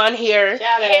came on here.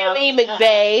 Cammy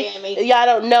McVeigh. Y'all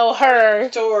don't know her.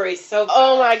 Story so powerful.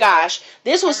 Oh my gosh.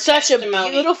 This was such a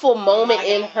beautiful moment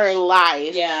in her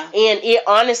life. Yeah. And it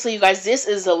honestly, you guys, this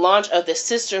is the launch of the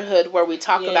sisterhood where we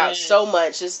talk about so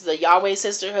much. This is the Yahweh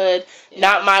sisterhood,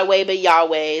 not my way but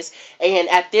Yahweh's. And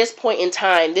at this point in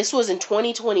time, this was in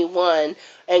 2021,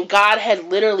 and God had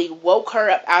literally woke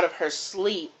her up out of her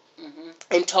sleep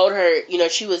and told her,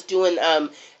 she was doing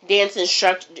dance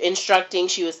instructing.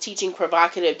 She was teaching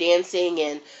provocative dancing,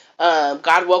 and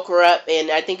God woke her up,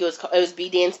 and I think it was Be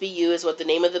Dance Be You is what the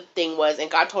name of the thing was, and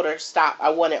God told her, stop, I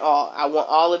want it all. I want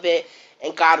all of it.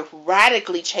 And God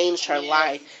radically changed her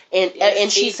life. And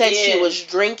she said she was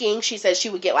drinking. She said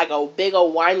she would get like a big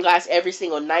old wine glass every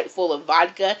single night full of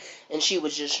vodka, and she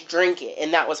would just drink it.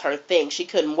 And that was her thing. She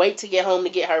couldn't wait to get home to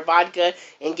get her vodka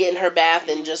and get in her bath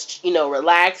and just,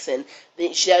 relax. And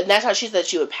that's how she said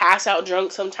she would pass out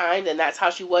drunk sometimes, and that's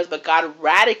how she was. But God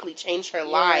radically changed her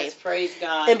life. Praise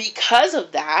God. And because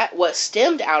of that, what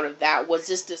stemmed out of that was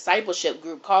this discipleship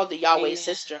group called the Yahweh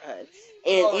Sisterhood.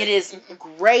 And it is a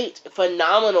great,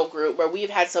 phenomenal group where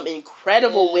we've had some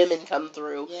incredible women come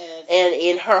through. Yes.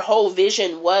 And her whole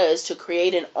vision was to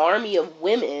create an army of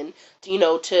women,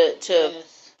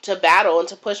 to battle and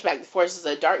to push back the forces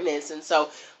of darkness. And so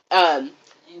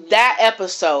that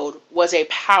episode was a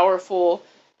powerful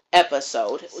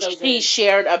episode. So she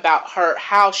shared about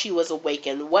how she was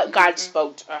awakened, what God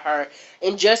spoke to her,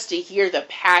 and just to hear the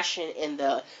passion and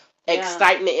the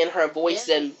excitement in her voice.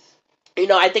 And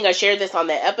I think I shared this on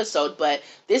that episode, but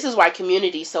this is why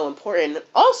community is so important.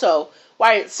 Also,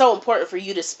 why it's so important for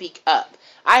you to speak up.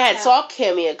 I had saw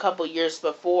Kimmy a couple years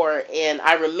before, and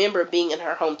I remember being in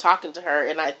her home talking to her,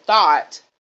 and I thought,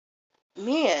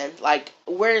 man, like,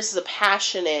 where's the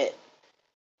passionate,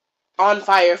 on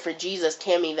fire for Jesus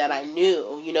Kimmy that I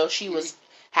knew? She was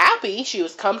happy, she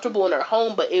was comfortable in her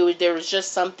home, but there was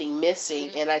just something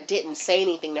missing, and I didn't say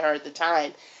anything to her at the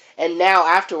time. And now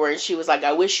afterwards, she was like,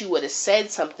 I wish you would have said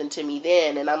something to me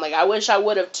then. And I'm like, I wish I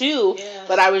would have too. Yes.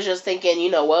 But I was just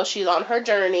thinking, well, she's on her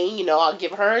journey. I'll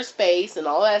give her her space and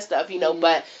all that stuff,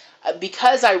 But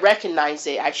because I recognized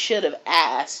it, I should have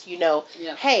asked,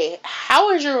 hey,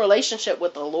 how is your relationship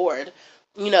with the Lord?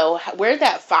 Where'd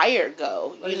that fire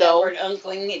go? What is that word,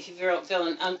 uncling? If you feel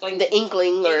an uncling. The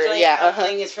inkling,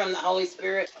 Uncling is from the Holy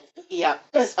Spirit. Yeah.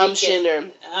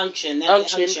 Unction. Unction.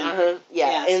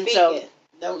 Yeah. And so... It.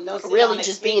 No really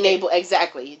just being able,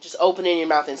 exactly, just opening your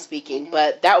mouth and speaking.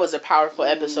 But that was a powerful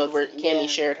episode where Kimmy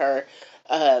shared her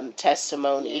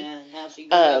testimony. Yeah, how she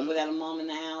grew up without a mom in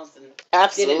the house and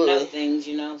didn't know things,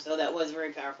 so that was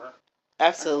very powerful.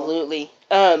 Absolutely.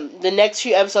 The next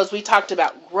few episodes we talked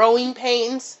about growing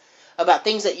pains, about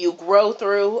things that you grow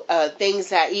through, things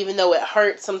that even though it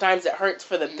hurts, sometimes it hurts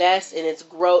for the best, and it's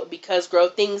growth,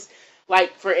 things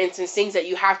like, for instance, things that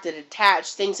you have to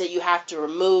detach, things that you have to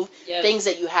remove, things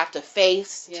that you have to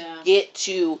face to get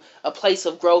to a place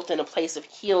of growth and a place of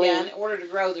healing. Yeah, in order to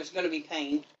grow, there's going to be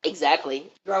pain.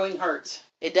 Exactly. Growing hurts.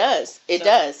 It does. It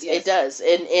does.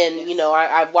 And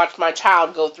I've watched my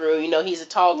child go through, he's a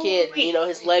tall kid,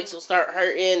 his legs will start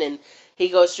hurting, and he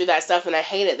goes through that stuff, and I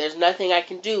hate it. There's nothing I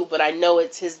can do, but I know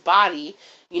it's his body,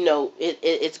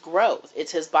 it's growth.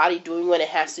 It's his body doing what it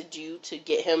has to do to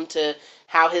get him to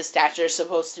how his stature is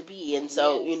supposed to be. And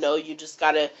so, you just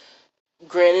gotta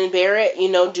grin and bear it,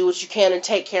 do what you can to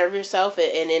take care of yourself.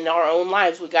 And in our own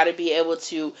lives, we gotta be able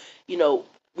to,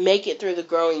 make it through the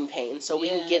growing pain so we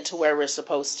can get to where we're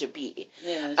supposed to be.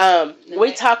 Yes.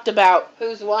 We talked about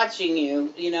who's watching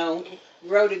you,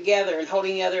 grow together and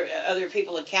holding other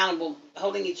people accountable,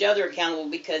 holding each other accountable,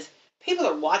 because people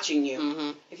are watching you.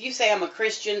 Mm-hmm. If you say I'm a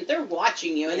Christian, they're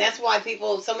watching you. And that's why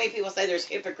so many people say there's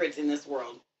hypocrites in this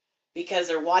world. Because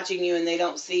they're watching you and they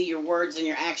don't see your words and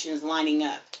your actions lining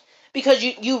up. Because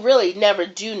you really never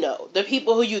do know. The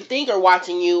people who you think are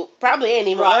watching you probably ain't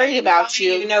even worried about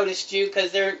you. Even noticed you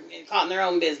because they're caught in their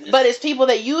own business. But it's people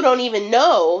that you don't even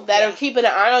know that are keeping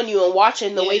an eye on you and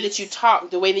watching the way that you talk,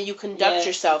 the way that you conduct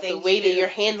yourself, the way that you're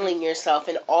handling yourself,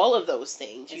 and all of those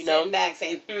things, and sitting back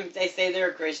saying, they say they're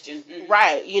a Christian.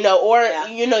 Right, you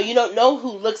don't know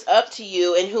who looks up to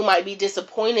you and who might be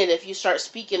disappointed if you start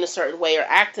speaking a certain way or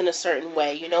acting a certain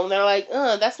way, and they're like,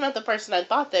 that's not the person I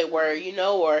thought they were,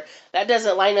 or that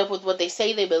doesn't line up with what they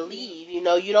say they believe. You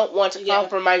don't want to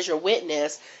compromise your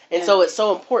witness. And so it's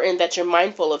so important that you're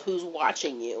mindful of who's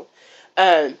watching you.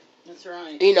 That's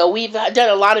right. We've done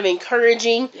a lot of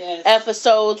encouraging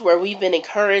episodes where we've been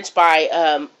encouraged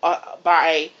by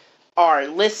our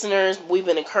listeners. We've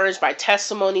been encouraged by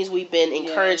testimonies. We've been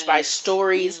encouraged by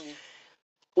stories.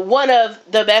 One of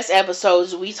the best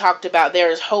episodes we talked about,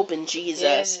 there is hope in Jesus.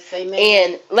 Yes, amen.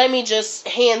 And let me just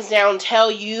hands down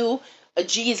tell you,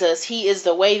 Jesus, he is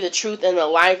the way, the truth, and the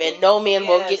life, and no man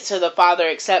will get to the Father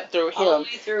except through him. Only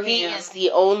through he him. Is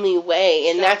the only way,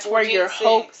 and that's where your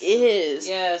hope is.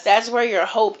 Yes. That's where your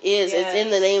hope is. Yes. It's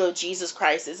in the name of Jesus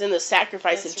Christ. It's in the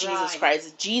sacrifice of Jesus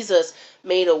Christ. Jesus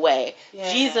made a way.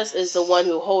 Yes. Jesus is the one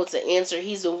who holds the answer.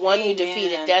 He's the one who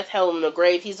defeated death, hell, and the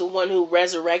grave. He's the one who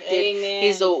resurrected. Amen.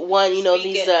 He's the one,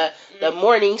 he's the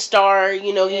morning star.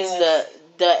 He's the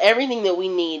everything that we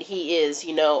need. He is,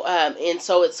 and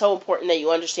so it's so important that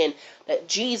you understand that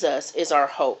Jesus is our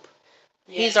hope.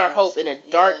 Yes. He's our hope in a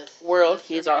dark world.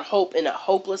 He's our hope in a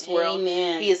hopeless world.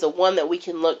 He is the one that we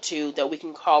can look to, that we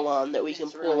can call on, that we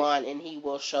can pull on, and he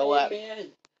will show up.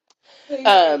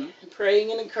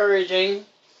 Praying and encouraging.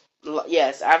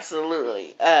 Yes,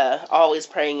 absolutely. Always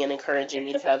praying and encouraging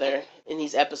each other in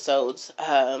these episodes.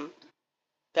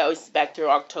 That was back through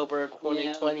October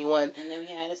 2021. And then we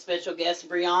had a special guest,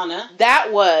 Brianna.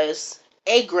 That was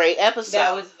a great episode.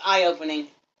 That was eye-opening.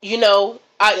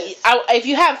 If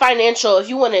you have if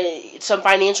you want some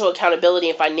financial accountability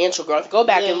and financial growth, go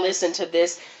back and listen to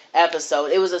this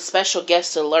episode. It was a special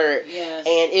guest alert. Yes.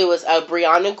 And it was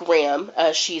Brianna Graham.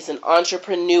 She's an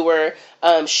entrepreneur.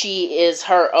 She is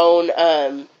her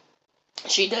own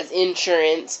She does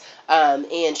insurance,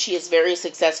 and she is very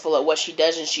successful at what she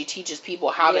does, and she teaches people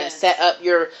how to set up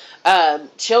your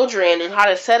children and how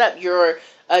to set up your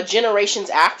generations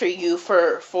after you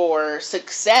for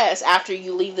success after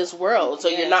you leave this world. So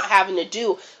you're not having to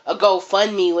do a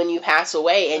GoFundMe when you pass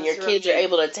away, and your kids are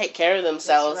able to take care of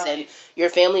themselves, and your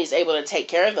family is able to take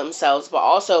care of themselves. But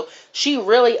also, she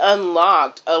really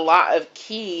unlocked a lot of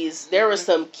keys. There were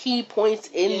some key points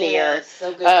in there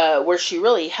where she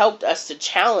really helped us to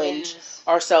challenge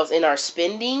ourselves in our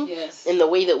spending, in the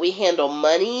way that we handle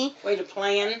money,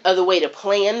 the way to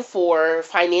plan for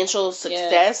financial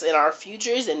success in our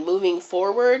futures and moving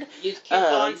forward. Use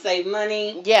coupons, save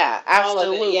money. Yeah,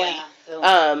 absolutely.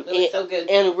 So good.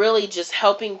 And really just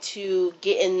helping to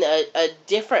get in a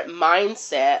different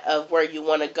mindset of where you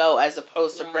want to go, as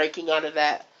opposed to breaking out of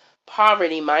that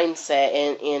poverty mindset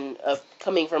and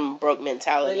coming from a broke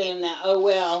mentality. Living that,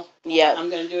 I'm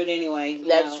going to do it anyway.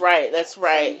 That's right. So,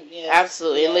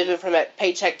 absolutely. And living from that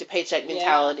paycheck to paycheck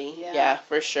mentality. Yeah,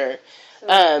 for sure.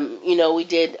 We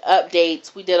did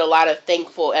updates. We did a lot of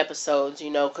thankful episodes,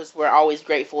 because we're always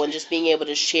grateful, and just being able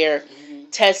to share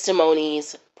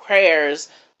testimonies, prayers,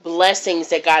 blessings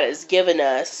that God has given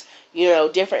us,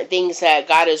 different things that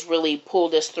God has really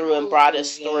pulled us through and brought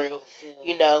us through,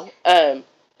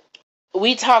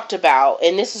 we talked about,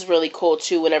 and this is really cool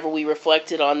too, whenever we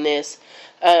reflected on this,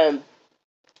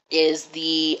 is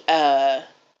the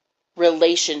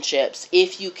relationships.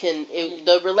 If you can,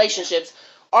 the relationships,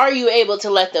 are you able to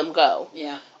let them go?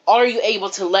 Yeah. Are you able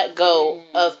to let go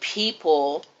of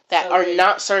people that are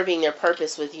not serving their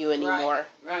purpose with you anymore?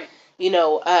 Right.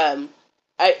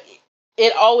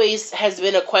 It always has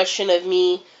been a question of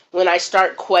me when I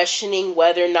start questioning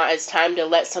whether or not it's time to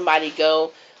let somebody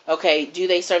go. Okay, do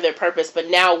they serve their purpose? But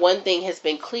now one thing has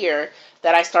been clear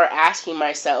that I start asking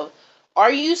myself,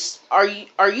 are you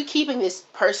keeping this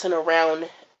person around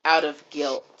out of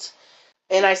guilt?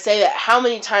 And I say that, how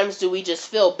many times do we just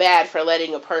feel bad for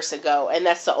letting a person go? And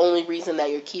that's the only reason that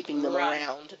you're keeping them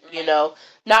around,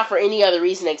 Not for any other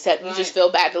reason except you just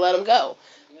feel bad to let them go.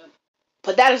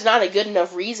 But that is not a good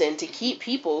enough reason to keep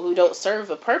people who don't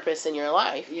serve a purpose in your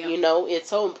life. It's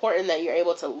so important that you're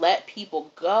able to let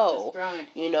people go. That's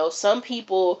right. Some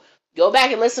people, go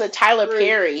back and listen to Tyler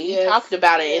Perry. He talked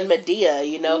about it in Medea.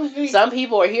 Some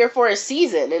people are here for a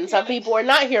season, and some people are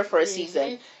not here for a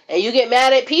season. And you get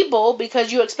mad at people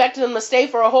because you expected them to stay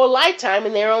for a whole lifetime,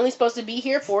 and they're only supposed to be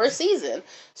here for a season.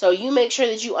 So you make sure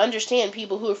that you understand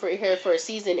people who are here for a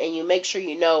season, and you make sure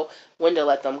you know when to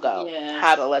let them go,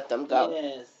 how to let them go.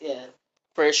 Yes.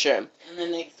 For sure. And the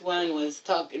next one was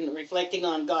reflecting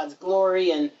on God's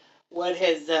glory and what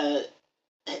has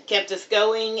kept us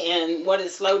going and what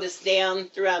has slowed us down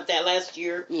throughout that last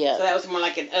year. Yeah. So that was more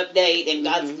like an update and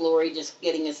God's glory just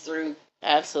getting us through.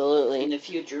 Absolutely. In the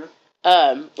future.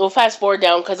 We'll fast forward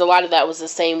down because a lot of that was the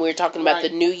same. We were talking about the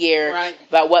new year,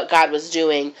 about what God was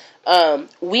doing.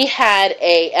 We had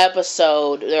a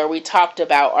episode where we talked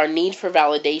about our need for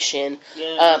validation,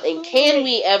 and can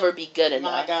we ever be good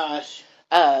enough? My gosh.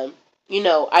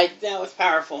 That was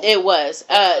powerful. It was.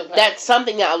 That's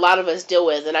something that a lot of us deal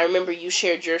with, and I remember you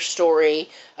shared your story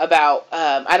about,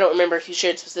 I don't remember if you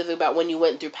shared specifically about when you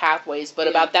went through Pathways, but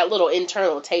about that little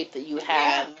internal tape that you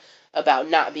had. Yeah. About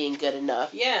not being good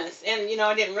enough. Yes, and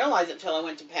I didn't realize it until I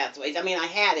went to Pathways. I mean, I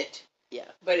had it. Yeah.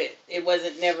 But it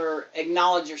wasn't never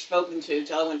acknowledged or spoken to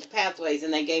until I went to Pathways,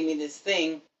 and they gave me this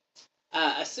thing,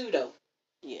 a pseudo.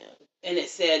 Yeah. And it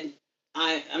said,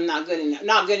 I'm not good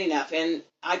enough. And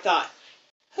I thought,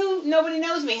 nobody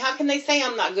knows me. How can they say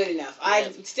I'm not good enough? Yeah.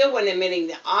 I still wasn't admitting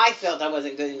that I felt I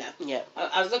wasn't good enough. Yeah.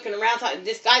 I was looking around, thought,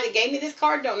 this guy that gave me this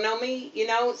card don't know me,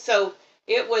 so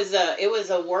it was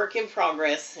a work in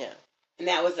progress. Yeah. And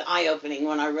that was eye-opening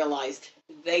when I realized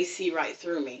they see right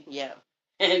through me. Yeah.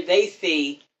 And they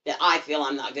see that I feel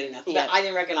I'm not good enough. Yeah. But I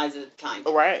didn't recognize it at the time.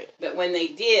 Right. But when they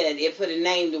did, it put a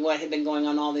name to what had been going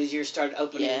on all these years, started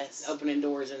opening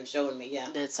doors and showing me,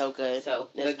 That's so good.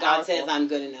 But God says I'm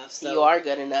good enough. So. You are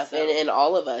good enough. And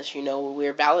all of us,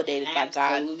 we're validated by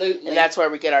God. Absolutely. And that's where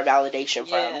we get our validation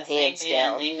from, hands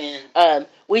down. Amen.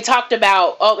 We talked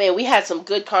about, we had some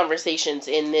good conversations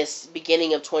in this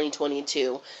beginning of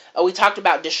 2022. We talked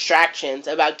about distractions,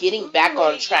 about getting back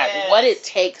on track, what it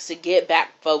takes to get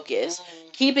back focused.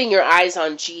 Keeping your eyes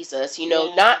on Jesus,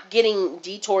 not getting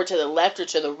detoured to the left or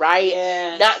to the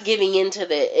right, not giving into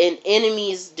the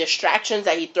enemy's distractions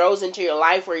that he throws into your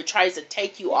life where he tries to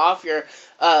take you off your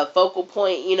focal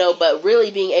point, but really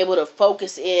being able to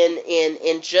focus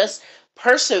in just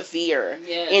persevere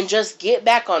and just get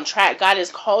back on track. God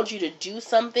has called you to do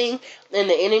something, and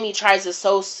the enemy tries to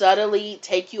so subtly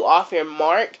take you off your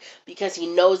mark because he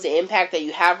knows the impact that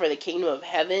you have for the kingdom of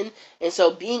heaven. And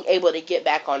so being able to get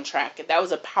back on track. That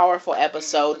was a powerful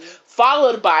episode,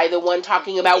 followed by the one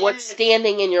talking about what's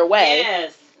standing in your way.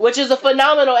 Which is a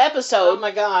phenomenal episode. Oh my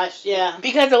gosh, yeah.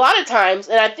 Because a lot of times,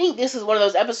 and I think this is one of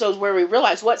those episodes where we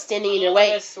realize what's standing in your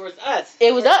way. It was us.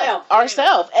 It was us.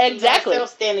 Ourselves. Exactly.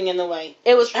 Ourselves standing in the way.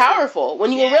 It was powerful.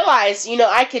 When you realize,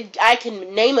 I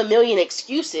can name a million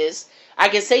excuses. I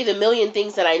can say the million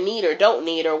things that I need or don't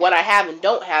need or what I have and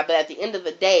don't have, but at the end of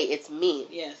the day, it's me.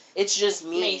 Yes. It's just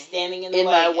me standing in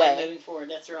my way. Moving forward,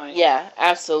 that's right. Yeah,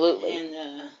 absolutely.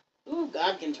 And,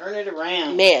 God can turn it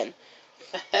around. Man.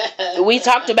 We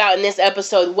talked about in this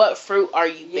episode, what fruit are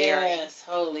you bearing? Yes,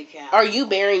 holy cow. Are you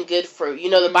bearing good fruit?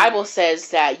 The Bible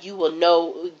says that you will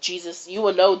know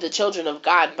the children of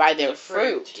God by their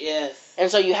fruit. Yes.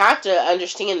 And so you have to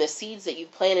understand the seeds that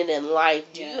you've planted in life.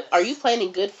 Are you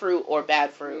planting good fruit or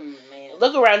bad fruit? Man.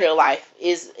 Look around your life.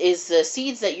 Is the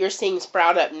seeds that you're seeing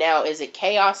sprout up now, is it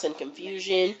chaos and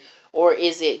confusion? Or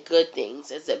is it good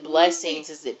things? Is it blessings?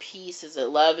 Is it peace? Is it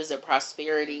love? Is it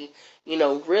prosperity?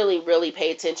 Really, really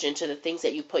pay attention to the things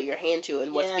that you put your hand to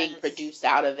and what's being produced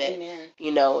out of it. Amen.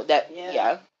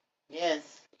 Yes.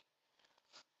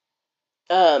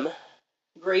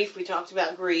 Grief. We talked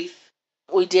about grief.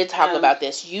 We did talk about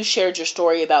this. You shared your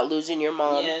story about losing your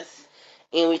mom. Yes.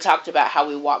 And we talked about how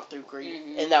we walked through grief.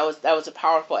 Mm-hmm. And that was a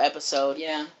powerful episode.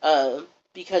 Yeah.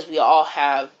 Because we all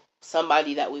have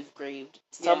somebody that we've grieved,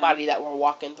 somebody that we're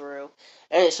walking through.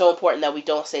 And it's so important that we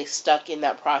don't stay stuck in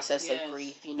that process of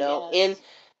grief, And,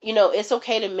 it's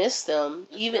okay to miss them,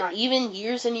 even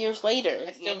years and years later.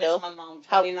 I still miss my mom,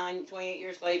 28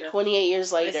 years later. 28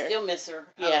 years later. I still miss her.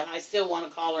 Yeah. I still want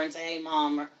to call her and say, hey,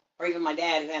 Mom, or even my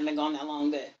dad, who hadn't been gone that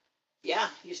long, but,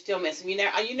 you still miss them.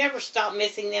 You never stop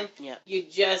missing them. Yeah. You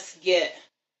just get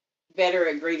better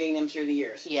at grieving them through the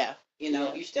years. Yeah.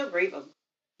 You still grieve them.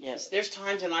 Yes. There's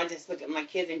times when I just look at my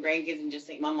kids and grandkids and just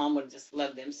think my mom would have just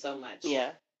loved them so much.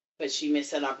 Yeah. But she missed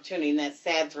that opportunity, and that's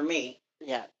sad for me.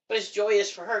 Yeah. But it's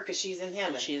joyous for her because she's in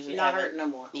heaven. She's not hurting no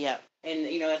more. Yeah. And,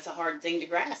 that's a hard thing to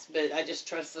grasp, but I just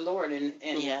trust the Lord. And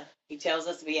He tells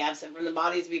us to be absent from the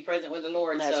body, to be present with the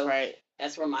Lord. That's right.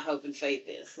 That's where my hope and faith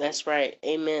is. That's right.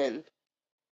 Amen.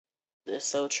 That's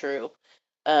so true.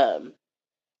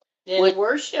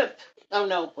 Worship. Oh,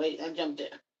 no. Wait, I jumped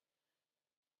it.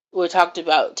 We talked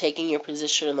about taking your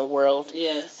position in the world.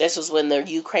 Yes. This was when the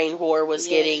Ukraine war was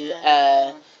getting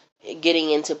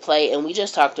into play, and we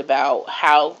just talked about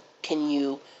how can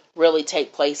you really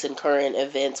take place in current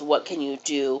events. What can you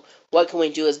do? What can we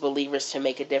do as believers to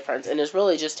make a difference? And it's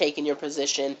really just taking your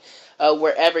position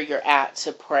wherever you're at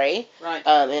to pray, right?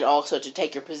 And also to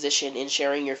take your position in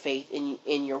sharing your faith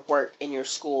in your work, in your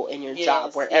school, in your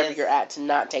job, wherever you're at, to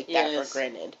not take that for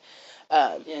granted.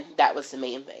 That was the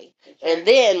main thing. Right. And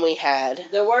then we had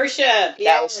the worship.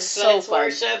 That was so fun.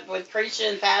 Worship with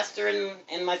Christian pastor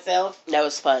and myself. That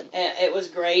was fun. It was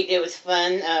great. It was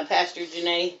fun. Pastor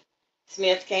Janae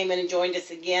Smith came in and joined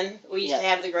us again. We used to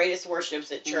have the greatest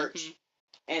worships at church.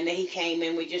 And he came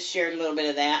and we just shared a little bit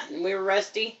of that. And we were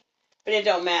rusty, but it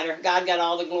don't matter. God got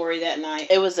all the glory that night.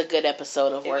 It was a good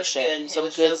episode of worship. Some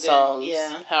good songs.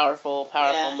 Yeah. Powerful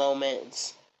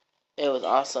moments. It was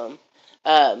awesome.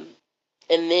 And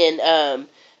then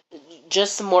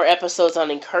just some more episodes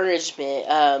on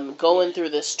encouragement, going through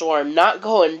the storm, not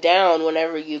going down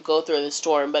whenever you go through the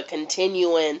storm, but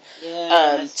continuing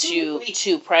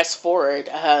to press forward.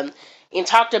 And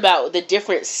talked about the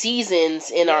different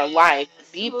seasons in our life,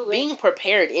 being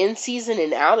prepared in season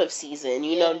and out of season,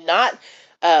 not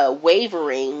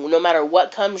wavering no matter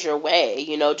what comes your way,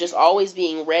 just always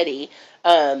being ready.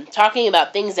 Talking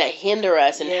about things that hinder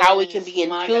us and how we can be in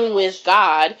tune with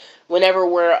God whenever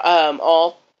we're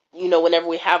whenever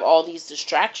we have all these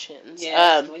distractions.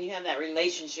 Yes, when you have that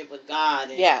relationship with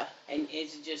God. And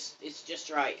it's just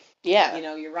right. Yeah.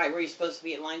 You're right where you're supposed to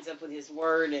be. It lines up with His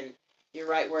Word, and you're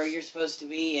right where you're supposed to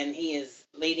be, and He is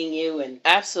leading you and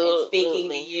absolutely and speaking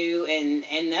to you,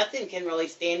 and nothing can really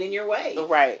stand in your way.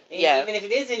 Right. And even if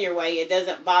it is in your way, it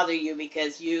doesn't bother you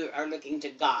because you are looking to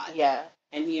God. Yeah.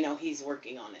 And He's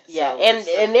working on it. Yeah,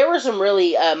 so, and there were some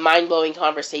really mind-blowing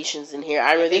conversations in here.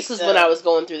 I remember this was when I was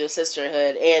going through the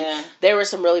sisterhood, and there were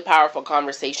some really powerful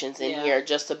conversations in here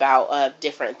just about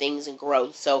different things and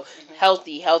growth. So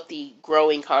healthy,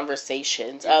 growing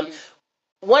conversations.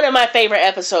 One of my favorite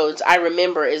episodes I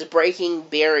remember is Breaking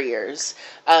Barriers.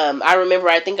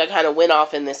 I think I kind of went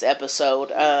off in this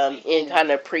episode in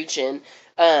kind of preaching.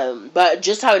 But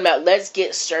just talking about let's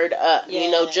get stirred up,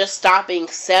 just stopping,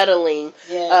 settling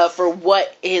for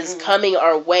what is coming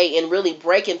our way, and really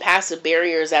breaking past the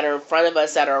barriers that are in front of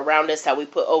us, that are around us, that we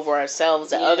put over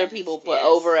ourselves, that other people put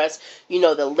over us,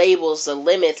 the labels, the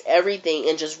limits, everything,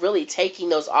 and just really taking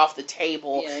those off the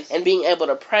table and being able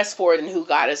to press forward in who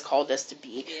God has called us to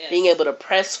be, being able to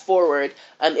press forward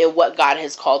in what God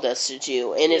has called us to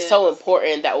do. And it's so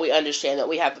important that we understand that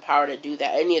we have the power to do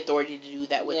that and the authority to do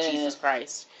that with Jesus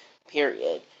Christ,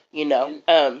 period. And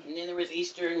then there was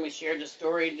Easter, and we shared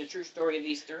the true story of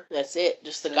Easter. That's it,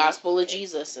 just the gospel of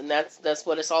Jesus, and that's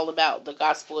what it's all about, the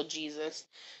gospel of Jesus.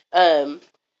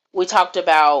 We talked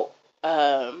about,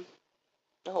 oh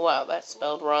wow, that's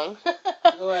spelled wrong.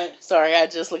 What? Sorry, I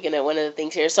just looking at one of the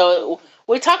things here. So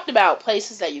we talked about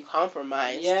places that you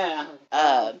compromise. Yeah.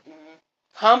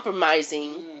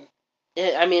 Compromising,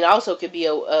 I mean, also could be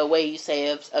a way you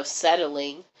say of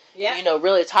settling. Yeah.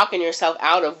 Really talking yourself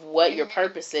out of what your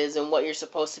purpose is and what you're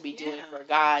supposed to be doing for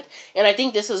God. And I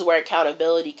think this is where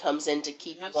accountability comes in to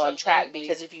keep you on track,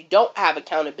 because if you don't have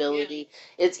accountability,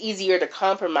 it's easier to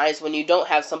compromise when you don't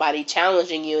have somebody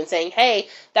challenging you and saying, hey,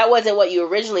 that wasn't what you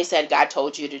originally said God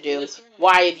told you to do. Right.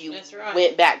 Why have you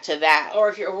went back to that? Or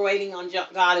if you're waiting on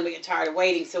God and we get tired of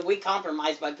waiting, so we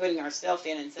compromise by putting ourselves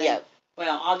in and saying,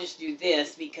 well, I'll just do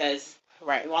this because...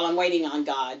 Right. While I'm waiting on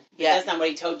God. Yeah. That's not what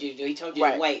he told you to do. He told you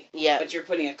to wait. Yeah. But you're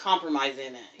putting a compromise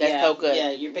in it. That's so good. Yeah,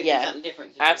 you're picking something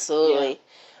different. Absolutely.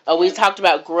 We talked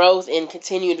about growth and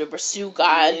continue to pursue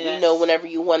God, whenever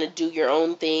you want to do your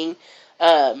own thing.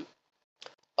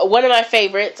 One of my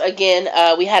favorites, again,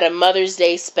 we had a Mother's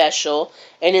Day special.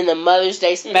 And in the Mother's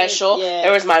Day special,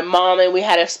 there was my mom, and we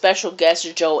had a special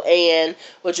guest, Joanne,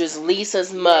 which was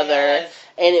Lisa's mother. Yes.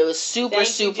 And it was super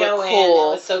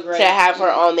cool to have her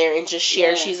on there and just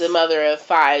share. She's a mother of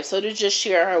 5. So to just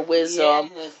share her wisdom,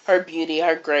 her beauty,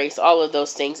 her grace, all of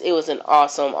those things. It was an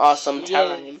awesome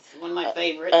time. One of my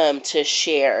favorites. To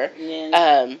share.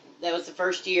 That was the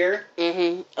first year.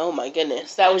 Mm-hmm. Oh my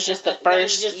goodness. That was just the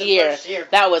first year.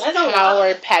 That was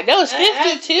power packed. That was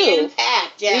 52.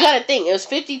 Packed, You got to think. It was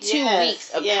 52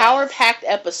 weeks of power packed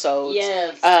episodes.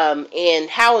 Yes. And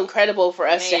how incredible for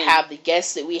us to have the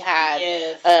guests that we had.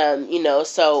 Yes.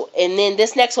 So, and then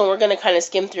this next one we're going to kind of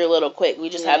skim through a little quick. We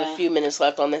just have a few minutes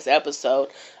left on this episode.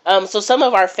 So some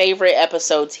of our favorite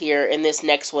episodes here in this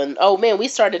next one. Oh man, we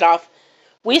started off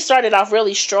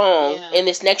really strong in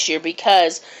this next year,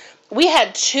 because we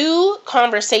had 2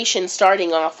 conversations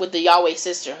starting off with the Yahweh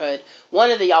Sisterhood,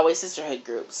 one of the Yahweh Sisterhood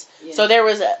groups. Yeah. So there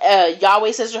was a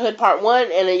Yahweh Sisterhood Part 1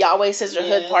 and a Yahweh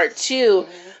Sisterhood Part 2.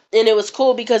 Mm-hmm. And it was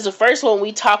cool because the first one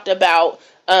we talked about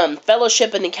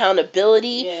fellowship and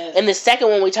accountability. Yes. And the second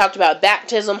one we talked about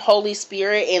baptism, Holy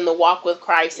Spirit, and the walk with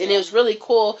Christ. And it was really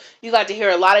cool. You got to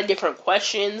hear a lot of different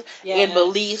questions and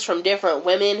beliefs from different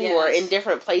women who are in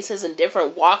different places and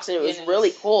different walks. And it was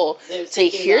really cool to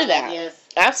hear that. Yes.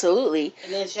 Absolutely.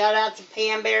 And then shout out to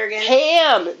Pam Berrigan.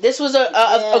 Pam, this was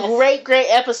a great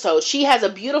episode. She has a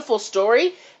beautiful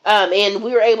story. And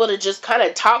we were able to just kind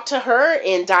of talk to her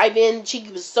and dive in. She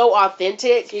was so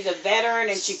authentic. She's a veteran,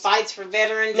 and she fights for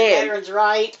veterans and veterans'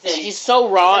 rights. And she's so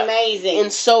raw, amazing,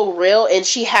 and so real. And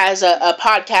she has a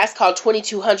podcast called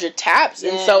 2200 Taps,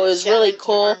 and so it was really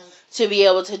cool to be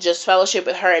able to just fellowship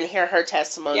with her and hear her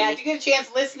testimony. Yeah, if you get a chance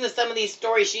to listen to some of these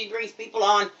stories, she brings people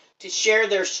on to share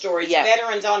their stories.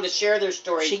 Veterans on to share their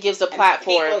stories. She gives a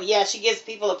platform. She gives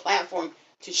people a platform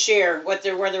to share where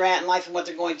they're at in life and what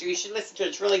they're going through. You should listen to it.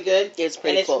 It's really good. It's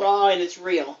pretty cool. And it's raw and it's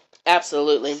real.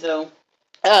 Absolutely. So,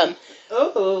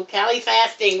 Cali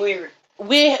fasting.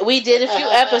 We did a few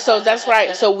episodes. That's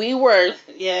right. So we were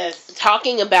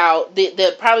talking about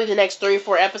the probably the next 3 or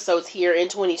 4 episodes here in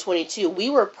 2022.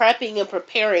 We were prepping and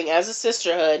preparing as a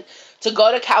sisterhood to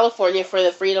go to California for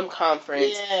the Freedom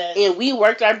Conference. Yes. And we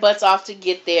worked our butts off to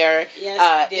get there.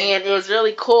 Yes, and it was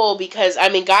really cool because, I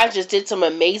mean, God just did some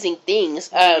amazing things.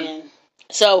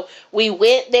 So we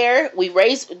went there. We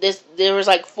raised this. There was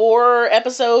like 4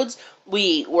 episodes.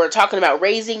 We were talking about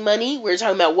raising money. We were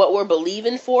talking about what we're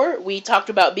believing for. We talked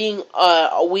about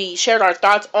we shared our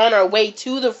thoughts on our way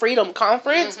to the Freedom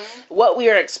Conference, what we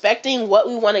were expecting, what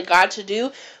we wanted God to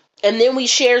do. And then we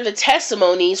shared the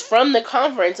testimonies from the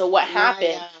conference of what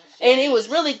happened. And it was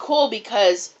really cool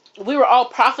because we were all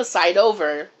prophesied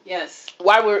over. Yes.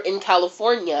 While we were in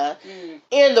California.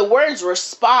 And the words were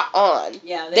spot on.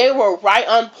 Yeah. They were right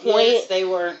on point. Yes, they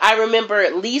were. I remember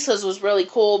Lisa's was really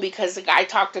cool because the guy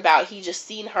talked about he just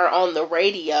seen her on the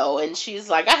radio. And she's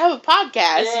like, I have a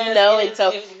podcast, and so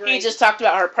he just talked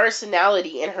about her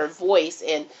personality and her voice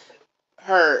and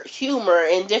her humor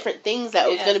and different things that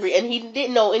was going to be, and he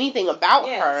didn't know anything about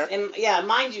her. And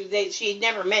mind you, she had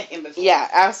never met him before. Yeah,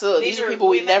 absolutely. These are people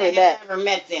we've never met. Never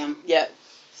met them. Yeah.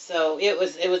 So it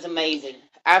was amazing.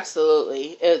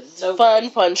 Absolutely, it's so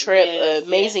fun trip,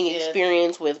 amazing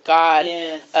experience with God.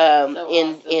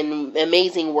 In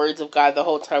amazing words of God the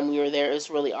whole time we were there. It was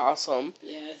really awesome.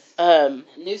 Yes.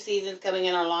 New seasons coming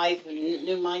in our life,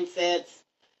 new mindsets,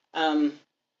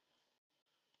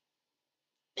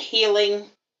 healing,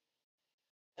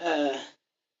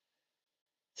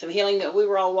 some healing that we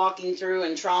were all walking through,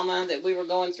 and trauma that we were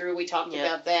going through. We talked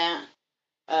about that.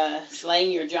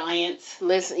 Slaying your giants.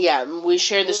 Listen, we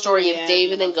shared the story of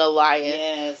David and Goliath.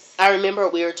 Yes. I remember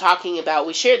we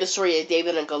shared the story of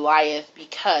David and Goliath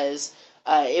because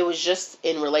it was just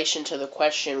in relation to the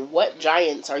question, what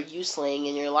giants are you slaying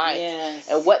in your life? Yes.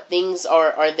 And what things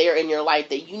are there in your life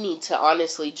that you need to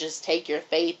honestly just take your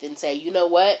faith and say, you know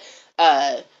what?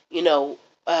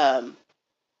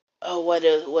 What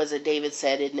was it David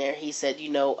said in there? He said,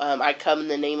 I come in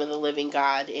the name of the living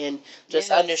God, and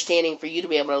just understanding for you to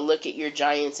be able to look at your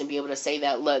giants and be able to say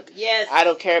that, look, I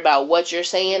don't care about what you're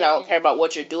saying, I don't care about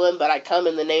what you're doing, but I come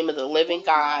in the name of the living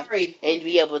God, and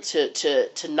be able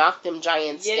to knock them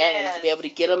giants down, to be able to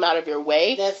get them out of your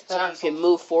way, so you can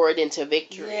move forward into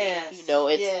victory.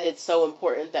 It's so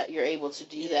important that you're able to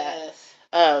do that.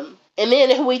 And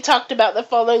then we talked about the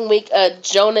following week,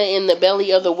 Jonah in the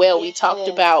belly of the whale. We talked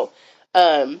about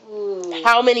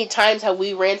how many times have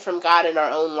we ran from God in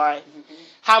our own life? Mm-hmm.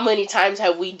 How many times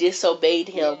have we disobeyed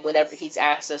him whenever he's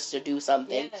asked us to do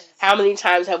something? Yes. How many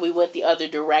times have we went the other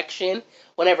direction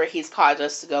whenever he's caused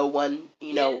us to go one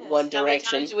direction? How many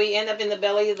times we end up in the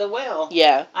belly of the whale?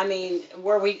 Yeah. I mean,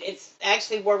 it's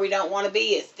actually where we don't want to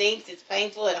be. It stinks. It's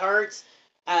painful. It hurts.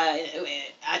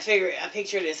 I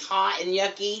picture it as hot and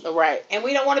yucky. Right. And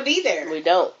we don't want to be there. We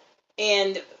don't.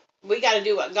 And we got to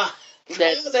do what God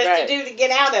That's tells us to do to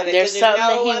get out of it. There's something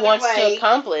that he wants to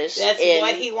accomplish. That's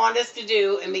what he wants us to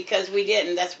do, and because we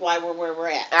didn't, that's why we're where we're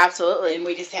at. Absolutely. And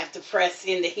we just have to press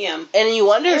into him. And you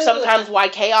wonder sometimes why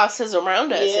chaos is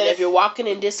around us. Yes. And if you're walking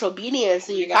in disobedience,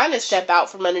 you kind of step out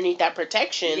from underneath that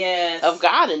protection of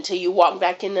God until you walk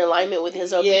back in alignment with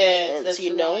his obedience. That's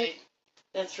right.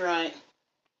 That's right.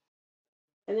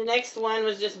 And the next one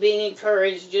was just being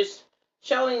encouraged, just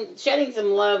shedding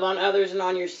some love on others and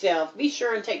on yourself. Be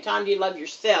sure and take time to love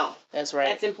yourself. That's right.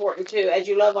 That's important too. As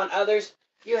you love on others,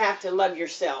 you have to love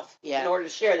yourself in order to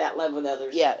share that love with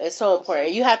others. Yeah, it's so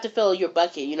important. You have to fill your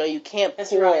bucket. You can't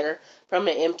pour from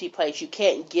an empty place. You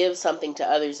can't give something to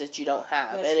others that you don't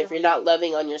have. And if you're not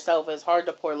loving on yourself, it's hard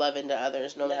to pour love into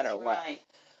others no matter what. Right.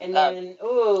 And then,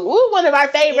 one of our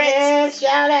favorites. Yes,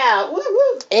 shout out.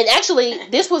 Woo. And actually,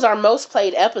 this was our most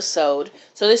played episode,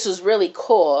 so this was really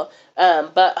cool.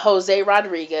 But Jose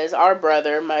Rodriguez, our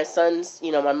brother, my son's,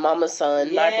 my mama's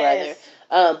son, my brother,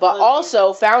 but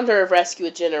also founder of Rescue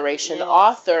a Generation,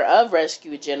 author of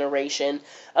Rescue a Generation.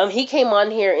 He came on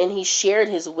here and he shared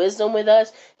his wisdom with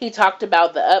us. He talked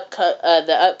about the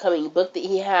upcoming book that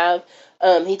he have.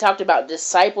 He talked about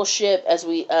discipleship as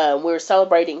we were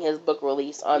celebrating his book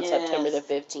release on September the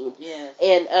 15th. Yes.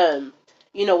 And,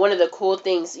 one of the cool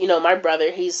things, my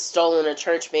brother, he's stolen a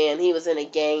church van. He was in a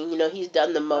gang. He's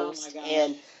done the most.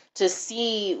 And to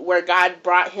see where God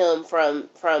brought him from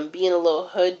being a little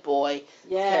hood boy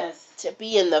to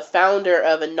being the founder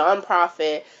of a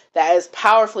nonprofit that is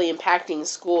powerfully impacting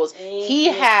schools. He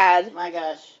had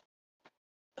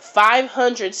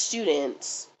 500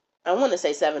 students. I want to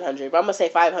say 700, but I'm going to say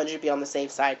 500 to be on the safe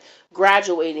side.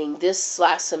 Graduating this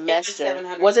last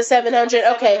semester. Was it 700?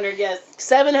 Okay. 700, yes.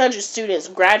 700 students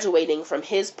graduating from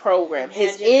his program,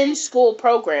 his in-school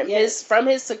program, from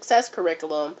his success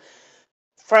curriculum.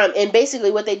 And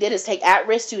basically what they did is take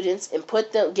at-risk students and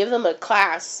give him a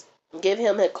class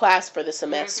for the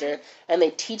semester, and they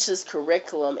teach this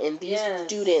curriculum, and these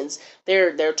students,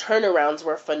 their turnarounds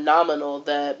were phenomenal.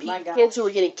 The kids who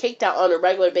were getting kicked out on a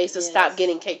regular basis stopped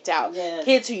getting kicked out.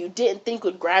 Kids who you didn't think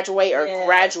would graduate are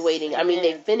graduating. I mean,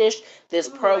 they finished this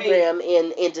program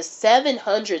into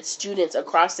 700 students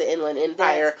across the Inland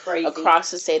Empire,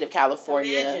 across the state of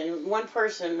California. Imagine one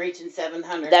person reaching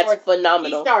 700. That's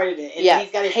phenomenal. He started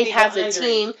it. And he has a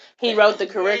team. He wrote the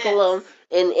curriculum.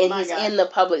 And he's in the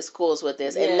public schools with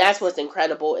this. And that's what's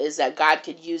incredible, is that God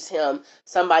could use him,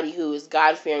 somebody who is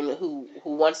God-fearing, who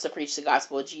wants to preach the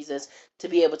gospel of Jesus, to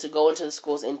be able to go into the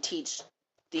schools and teach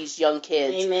these young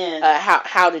kids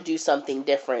how to do something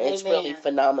different. It's really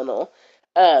phenomenal.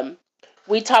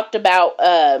 We talked about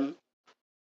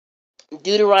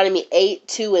Deuteronomy 8,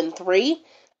 2, and 3.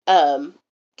 Can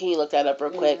you look that up real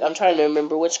quick? I'm trying to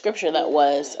remember which scripture that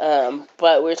was.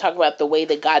 But we were talking about the way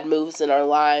that God moves in our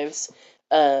lives.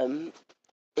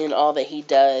 in all that he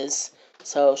does.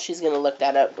 So she's going to look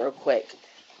that up real quick.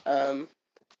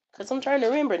 Because I'm trying to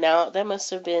remember now. That must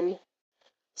have been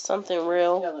something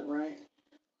real. Tell it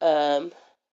right.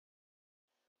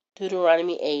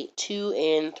 Deuteronomy 8, 2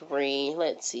 and 3.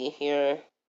 Let's see here.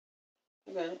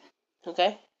 Okay.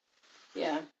 Okay?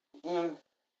 Yeah.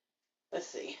 Let's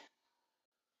see.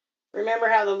 Remember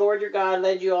how the Lord your God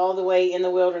led you all the way in the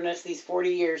wilderness these 40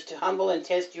 years to humble and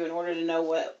test you in order to know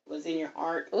what was in your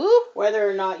heart, whether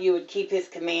or not you would keep his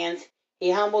commands.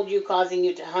 He humbled you, causing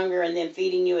you to hunger, and then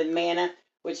feeding you with manna,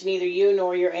 which neither you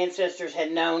nor your ancestors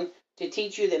had known, to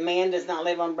teach you that man does not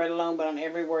live on bread alone, but on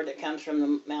every word that comes from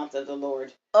the mouth of the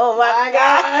Lord. Oh my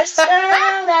gosh. That's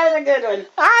a good one.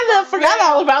 I forgot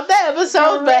all about that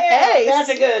episode, but hey. That's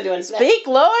a good one. Speak,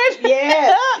 Lord.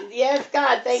 Yes. Yes,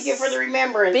 God. Thank you for the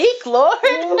remembrance. Speak, Lord.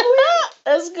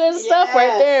 That's good stuff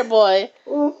right there, boy.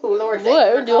 Ooh, Lord, boy,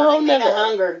 we're doing a whole nother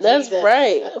hunger. That's Jesus.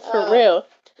 Right. For real.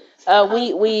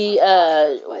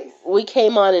 We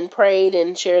came on and prayed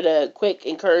and shared a quick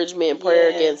encouragement and prayer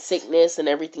against sickness and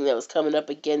everything that was coming up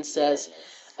against us.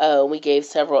 We gave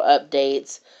several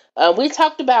updates. We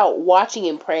talked about watching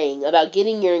and praying, about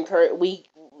getting your we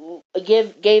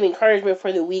gave encouragement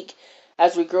for the week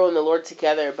as we grow in the Lord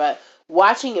together, but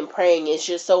watching and praying is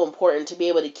just so important to be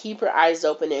able to keep your eyes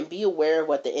open and be aware of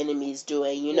what the enemy is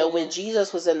doing. You know, when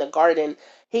Jesus was in the garden,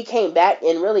 he came back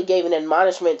and really gave an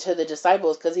admonishment to the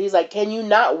disciples because he's like, can you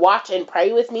not watch and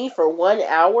pray with me for 1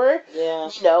 hour? Yeah.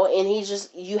 You know, and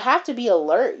you have to be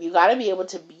alert. You got to be able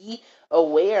to be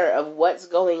aware of what's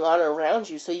going on around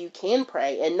you so you can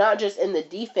pray, and not just in the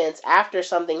defense after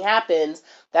something happens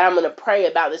that I'm going to pray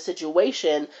about the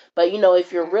situation, but you know,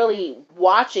 if you're really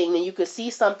watching, then you could see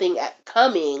something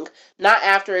coming, not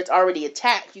after it's already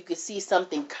attacked. You could see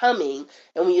something coming,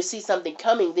 and when you see something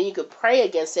coming, then you could pray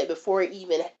against it before it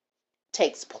even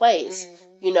takes place.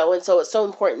 You know, and so it's so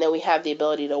important that we have the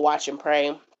ability to watch and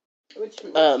pray. What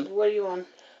are you on?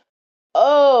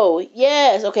 Oh,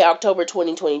 yes. Okay, October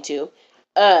 2022.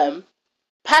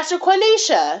 Pastor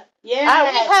Quenisha. Yeah.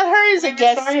 We had her as a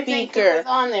guest speaker. Was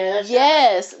on there.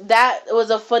 Yes, that was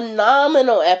a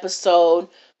phenomenal episode.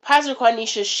 Pastor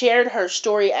Quenisha shared her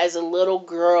story as a little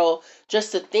girl,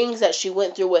 just the things that she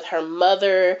went through with her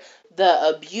mother, the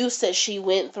abuse that she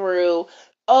went through.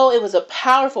 Oh, it was a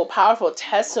powerful, powerful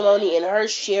testimony in her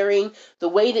sharing the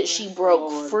way that she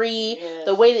broke free,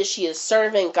 the way that she is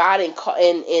serving God,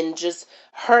 and just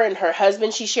her and her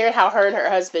husband. She shared how her and her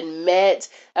husband met.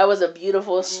 That was a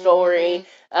beautiful story.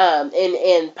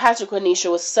 And Pastor Quenisha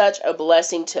was such a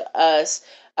blessing to us.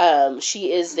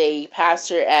 She is the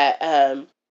pastor at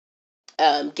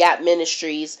Gap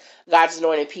Ministries, God's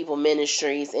Anointed People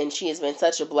Ministries, and she has been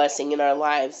such a blessing in our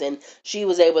lives. And she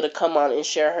was able to come on and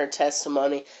share her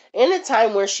testimony in a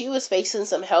time where she was facing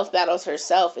some health battles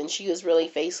herself, and she was really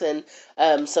facing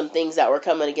some things that were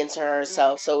coming against her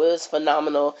herself. So it was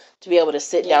phenomenal to be able to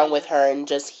sit down with her and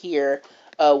just hear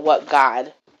what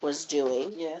God was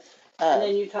doing. Yes. And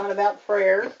then you talked about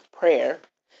prayer.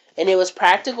 And it was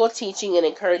practical teaching and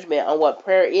encouragement on what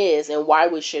prayer is and why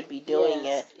we should be doing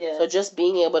it. Yes. So just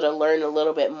being able to learn a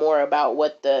little bit more about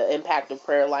what the impact of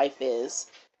prayer life is.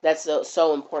 That's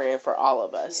so important for all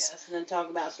of us. Yes, and then talk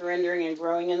about surrendering and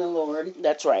growing in the Lord.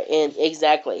 That's right. And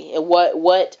exactly. And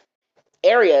what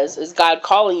areas is God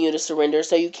calling you to surrender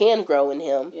so you can grow in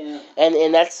Him? Yeah.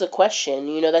 And that's the question.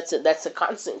 You know, that's a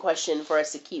constant question for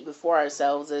us to keep before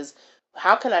ourselves is,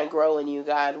 how can I grow in you,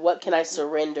 God? What can I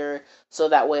surrender so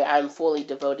that way I'm fully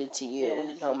devoted to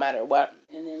you, no matter what?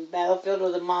 And then battlefield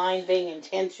of the mind, being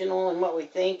intentional in what we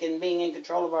think and being in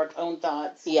control of our own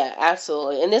thoughts. Yeah,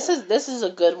 absolutely. And this is a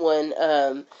good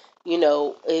one. You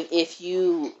know, if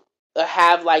you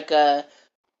have like a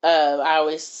I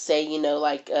always say, you know,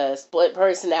 like a split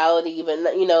personality,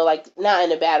 but, you know, like not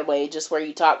in a bad way, just where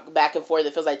you talk back and forth.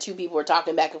 It feels like two people are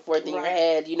talking back and forth in your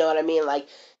head. You know what I mean? Like,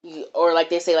 or like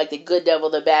they say, like the good devil,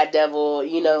 the bad devil,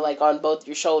 you know, like on both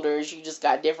your shoulders. You just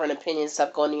got different opinions,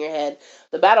 stuff going in your head.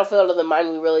 The battlefield of the mind,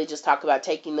 we really just talk about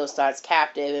taking those thoughts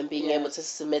captive and being able to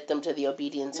submit them to the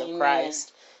obedience of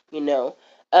Christ. You know.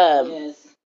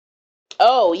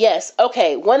 Oh, yes.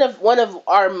 Okay. One of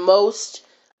our most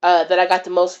that I got the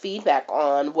most feedback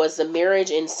on was the marriage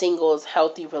and singles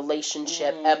healthy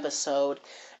relationship episode.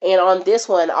 And on this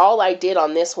one, all I did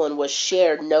on this one was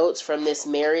share notes from this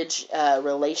marriage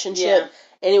relationship,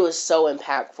 and it was so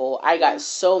impactful. I got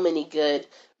so many good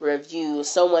reviews,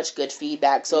 so much good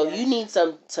feedback. So if you need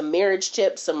some marriage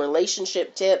tips, some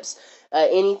relationship tips,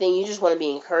 anything, you just want to be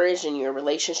encouraged in your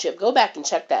relationship, go back and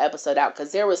check that episode out,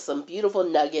 because there was some beautiful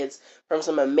nuggets from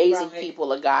some amazing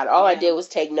people of God. All I did was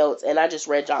take notes, and I just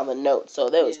read y'all the notes, so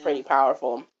that was pretty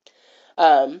powerful.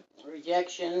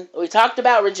 Rejection. We talked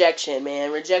about rejection,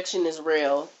 man. Rejection is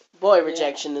real. Boy,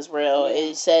 rejection is real.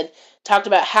 Yeah. It talked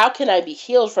about how can I be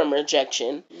healed from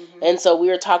rejection. Mm-hmm. And so we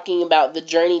were talking about the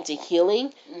journey to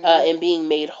healing, and being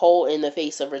made whole in the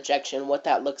face of rejection, what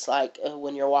that looks like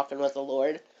when you're walking with the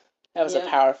Lord. That was a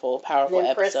powerful, powerful and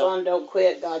then episode. Press on, don't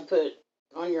quit. God put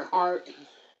on your heart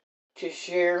to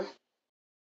share.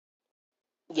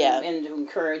 Yeah. And to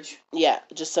encourage. Yeah,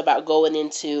 just about going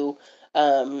into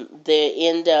the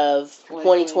end of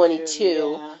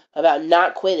 2022 about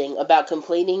not quitting, about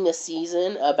completing the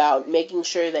season, about making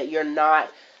sure that you're not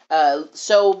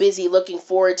so busy looking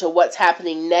forward to what's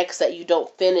happening next that you don't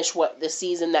finish what the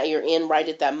season that you're in right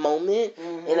at that moment.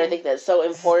 Mm-hmm. And I think that's so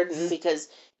important because,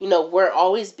 we're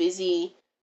always busy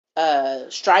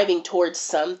striving towards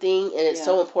something, and it's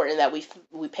so important that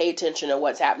we pay attention to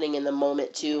what's happening in the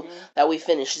moment too, that we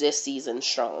finish this season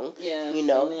strong.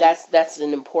 That's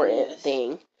an important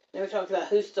thing. Then we talked about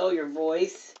who stole your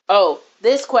voice. Oh,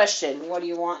 this question. What do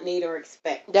you want, need, or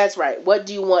expect? That's right. What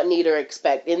do you want, need, or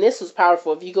expect? And this was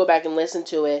powerful. If you go back and listen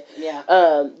to it,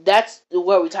 that's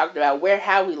what we talked about. Where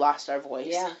have we lost our voice?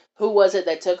 Yeah. Who was it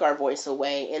that took our voice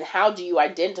away? And how do you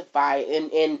identify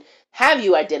and have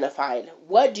you identified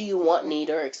what do you want, need,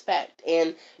 or expect?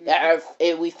 And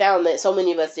we found that so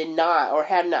many of us did not or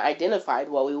have not identified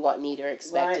what we want, need, or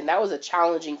expect. Right. And that was a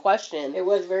challenging question. It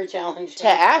was very challenging to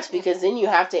ask, because then you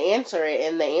have to answer it,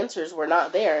 and the answers were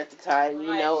not there at the time,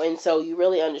 and so you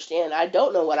really understand, I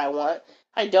don't know what I want,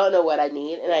 I don't know what I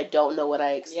need, and I don't know what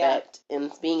I expect. Yeah.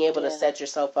 And being able to set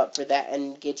yourself up for that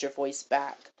and get your voice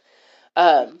back.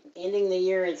 Ending the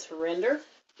year in surrender.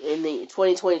 In the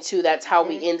 2022, that's how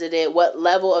we ended it. What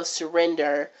level of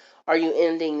surrender are you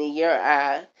ending the year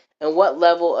at? And what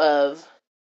level of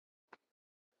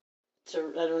I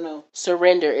don't know.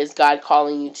 surrender is God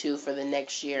calling you to for the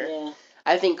next year? Yeah.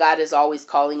 I think God is always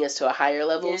calling us to a higher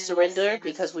level of surrender,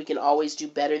 because we can always do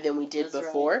better than we did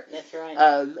before. Right. That's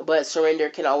right. But surrender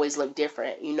can always look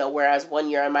different. Whereas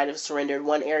one year I might have surrendered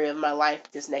one area of my life,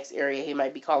 this next area He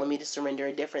might be calling me to surrender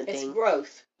a different thing. It's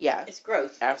growth. Yeah. It's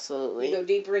growth. Absolutely. You go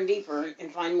deeper and deeper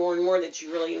and find more and more that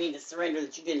you really need to surrender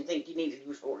that you didn't think you needed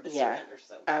before to surrender.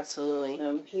 So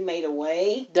absolutely. He made a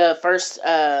way. The first,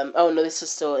 this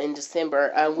is still in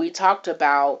December. We talked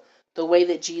about the way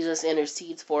that Jesus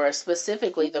intercedes for us,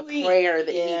 specifically the prayer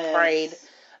that He prayed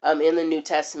in the New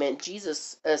Testament.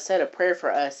 Jesus said a prayer for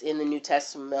us in the New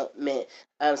Testament,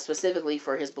 specifically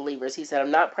for His believers. He said, I'm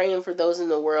not praying for those in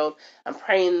the world. I'm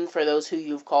praying for those who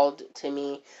You've called to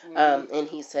me. And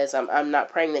He says, I'm not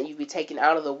praying that you be taken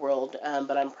out of the world,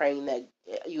 but I'm praying that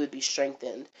you would be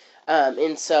strengthened.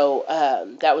 And so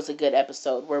that was a good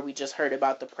episode where we just heard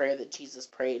about the prayer that Jesus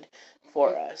prayed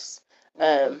for us.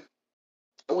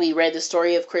 We read the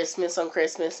story of Christmas on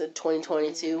Christmas in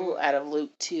 2022 out of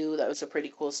Luke 2. That was a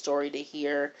pretty cool story to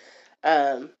hear.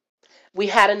 We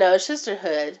had another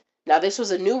sisterhood. Now, this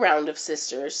was a new round of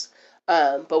sisters,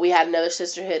 but we had another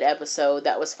sisterhood episode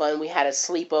that was fun. We had a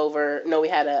sleepover. No, we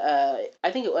had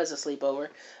I think it was a sleepover.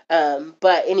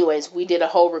 But anyways, we did a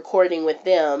whole recording with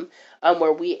them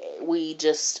where we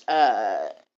just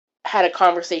had a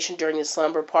conversation during the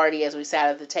slumber party as we sat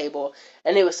at the table,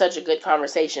 and it was such a good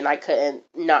conversation I couldn't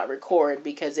not record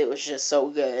because it was just so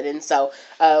good. And so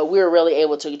we were really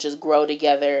able to just grow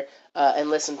together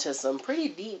and listen to some pretty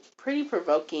deep, pretty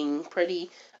provoking, pretty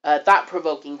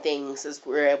thought-provoking things as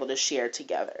we were able to share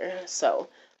together. So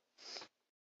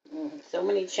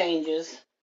many changes.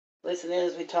 Listen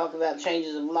as we talk about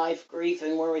changes of life, grief,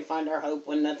 and where we find our hope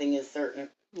when nothing is certain.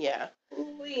 Yeah.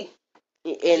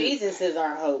 Jesus is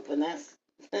our hope, and that's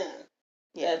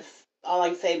all I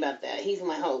can say about that. He's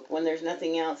my hope. When there's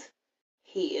nothing else,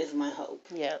 He is my hope.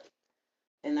 Yeah.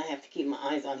 And I have to keep my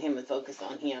eyes on Him and focus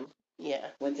on Him. Yeah.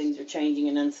 When things are changing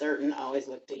and uncertain, I always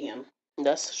look to Him.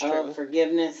 That's true.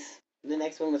 Forgiveness. The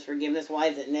next one was forgiveness. Why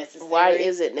is it necessary? Why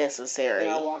is it necessary?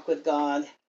 In our walk with God,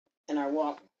 and our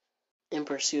walk in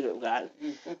pursuit of God.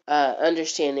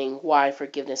 Understanding why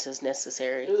forgiveness is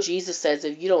necessary. Ooh. Jesus says,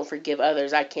 if you don't forgive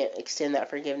others, I can't extend that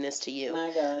forgiveness to you. My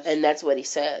gosh. And that's what He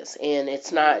says. And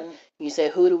it's not, you say,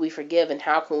 who do we forgive and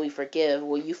how can we forgive?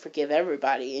 Well, you forgive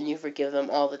everybody and you forgive them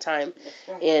all the time.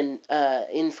 Right.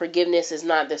 And forgiveness is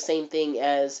not the same thing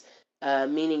as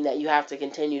meaning that you have to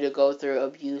continue to go through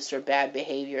abuse or bad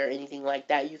behavior or anything like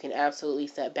that. You can absolutely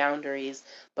set boundaries,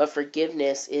 but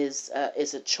forgiveness is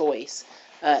a choice.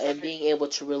 And being able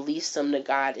to release them to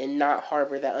God and not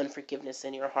harbor that unforgiveness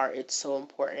in your heart. It's so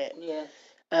important.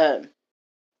 Yeah.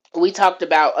 we talked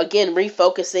about, again,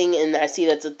 refocusing, and I see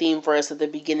that's a theme for us at the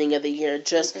beginning of the year,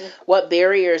 just what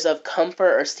barriers of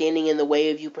comfort are standing in the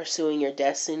way of you pursuing your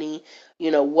destiny.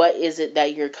 What is it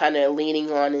that you're kind of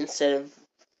leaning on instead of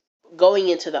going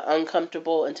into the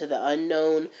uncomfortable, into the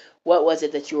unknown? What was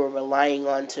it that you were relying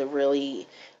on to really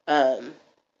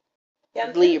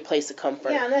leave your place of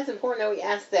comfort? Yeah, and that's important that we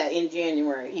ask that in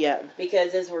January. Yeah.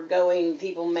 Because as we're going,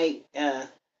 people make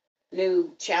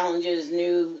new challenges,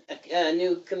 new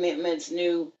commitments,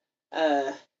 new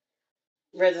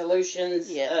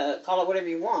resolutions. Yeah. Call it whatever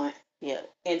you want. Yeah.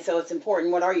 And so it's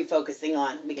important. What are you focusing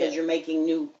on? Because you're making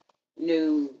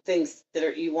new things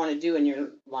that you want to do in your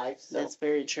life. So that's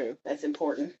very true. That's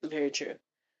important. Very true.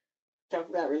 Talk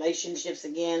about relationships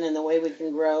again and the way we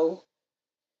can grow.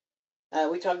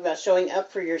 We talked about showing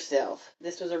up for yourself.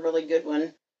 This was a really good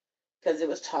one because it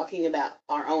was talking about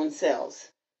our own selves.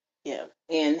 Yeah.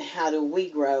 And how do we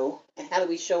grow and how do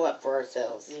we show up for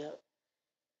ourselves? Yeah.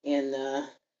 And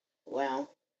wow.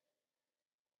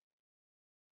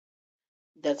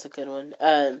 That's a good one.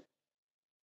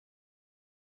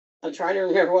 I'm trying to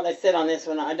remember what I said on this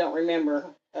one. I don't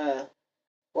remember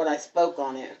what I spoke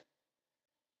on it.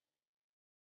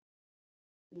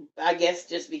 I guess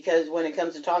just because when it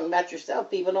comes to talking about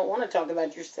yourself, people don't want to talk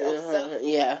about yourself. So,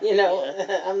 yeah.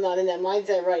 I'm not in that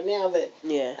mindset right now, but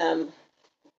yeah.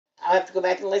 I'll have to go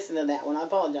back and listen to that one. I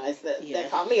apologize. That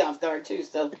caught me off guard too,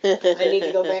 so I need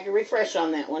to go back and refresh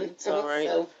on that one. It's all right.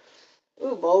 So,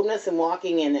 boldness and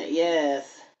walking in it.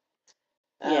 Yes.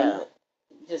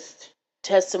 Just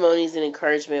testimonies and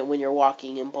encouragement when you're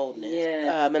walking in boldness.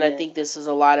 Yeah. I think this is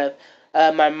a lot of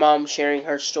my mom sharing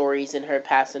her stories in her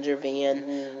passenger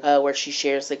van, where she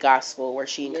shares the gospel, where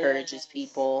she encourages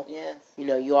people. Yes.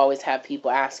 You always have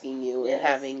people asking you and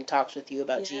having talks with you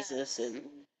about Jesus and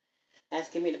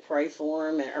asking me to pray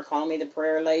for them or call me the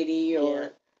prayer lady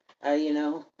or,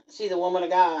 she's a woman of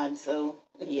God. So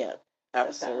yeah,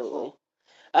 absolutely.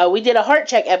 We did a heart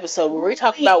check episode where we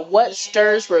talked about what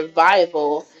stirs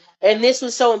revival. And this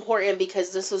was so important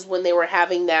because this was when they were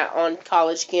having that on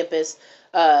college campus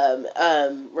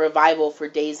revival for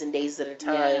days and days at a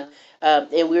time. Yeah.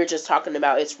 And we were just talking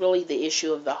about it's really the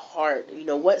issue of the heart.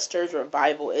 What stirs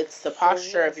revival? It's the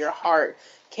posture of your heart.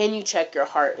 Can you check your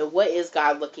heart? And what is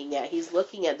God looking at? He's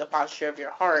looking at the posture of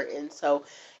your heart. And so,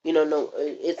 no,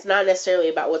 it's not necessarily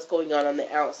about what's going on the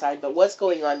outside, but what's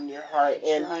going on in your heart.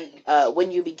 And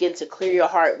when you begin to clear your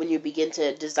heart, when you begin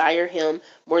to desire Him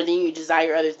more than you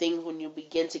desire other things, when you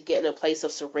begin to get in a place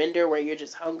of surrender where you're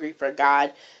just hungry for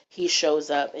God, He shows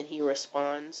up and He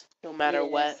responds no matter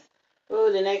what.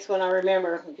 Oh, the next one I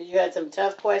remember, because you had some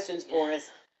tough questions for us.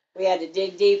 We had to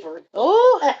dig deeper.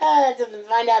 Oh! To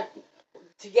find out,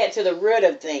 to get to the root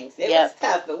of things. It was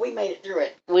tough, but we made it through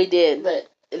it. We did. But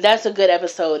that's a good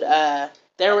episode.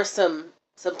 There were some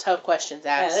tough questions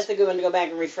asked. Yeah, that's a good one to go back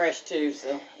and refresh too.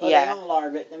 So they all are,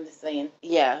 but I'm just saying.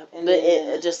 Yeah, and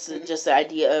but just the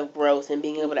idea of growth and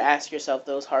being able to ask yourself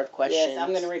those hard questions. Yes, I'm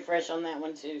going to refresh on that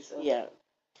one too. So yeah,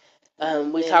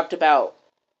 we talked about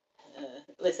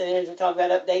listeners. We talked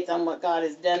about updates on what God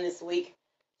has done this week.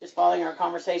 Just following our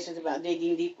conversations about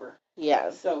digging deeper.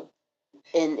 Yeah. So.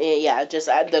 And just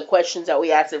the questions that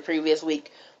we asked the previous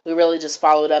week, we really just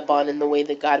followed up on in the way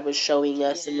that God was showing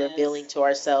us and revealing to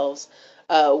ourselves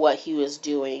what He was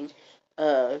doing.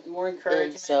 More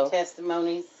encouragement,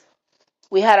 testimonies.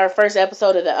 We had our first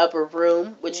episode of The Upper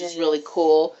Room, which is really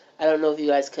cool. I don't know if you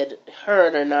guys could hear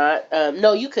it or not.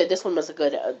 No, you could. This one was a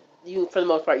good. For the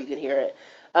most part, you could hear it.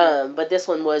 But this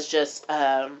one was just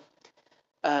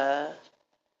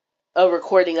a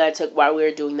recording I took while we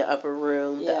were doing The Upper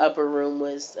Room. Yeah. The Upper Room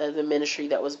was the ministry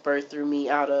that was birthed through me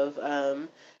out of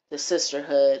the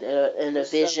sisterhood and a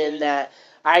vision that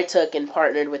I took and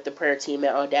partnered with the prayer team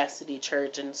at Audacity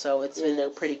Church, and so it's been a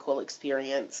pretty cool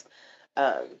experience.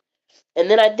 And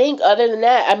then I think other than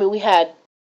that, I mean,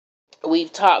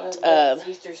 we've talked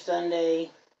Easter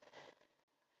Sunday.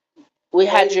 We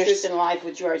had your Truth in Life,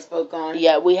 which you already spoke on.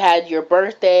 Yeah, we had your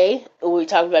birthday. We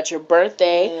talked about your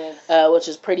birthday, which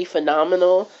is pretty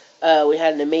phenomenal. We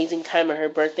had an amazing time at her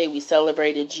birthday. We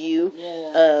celebrated you.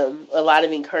 Yeah. A lot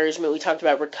of encouragement. We talked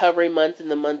about Recovery Month in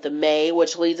the month of May,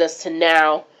 which leads us to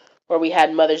now, where we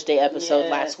had Mother's Day episode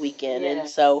last weekend. And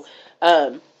so,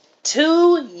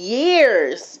 2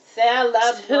 years.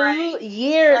 Celebrate. 2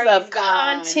 years Praise of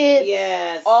God. content.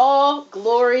 Yes. All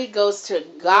glory goes to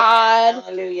God. Yes.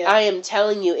 Hallelujah. I am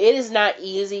telling you, it is not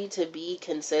easy to be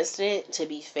consistent, to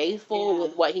be faithful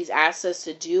with what He's asked us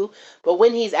to do. But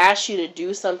when He's asked you to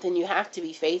do something, you have to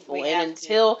be faithful. And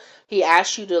until He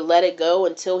asks you to let it go,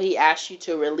 until He asks you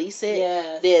to release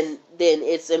it, then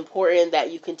it's important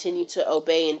that you continue to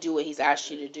obey and do what He's asked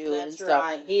you to do. That's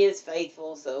right. He is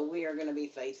faithful, so we are going to be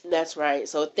faithful. That's right.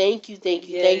 So thank you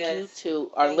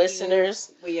to our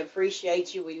listeners. We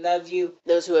appreciate you. We love you.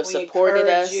 Those who have supported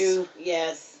us. You.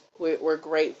 Yes. We're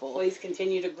grateful. Please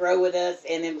continue to grow with us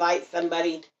and invite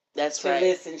somebody to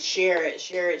listen. Share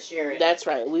it. That's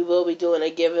right. We will be doing a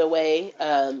giveaway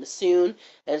soon,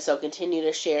 and so continue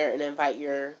to share and invite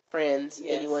your friends,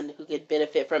 anyone who could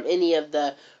benefit from any of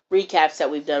the recaps that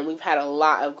we've done. We've had a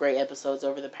lot of great episodes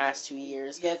over the past 2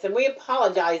 years. Yes, and we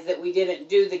apologize that we didn't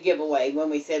do the giveaway when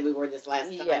we said we were this last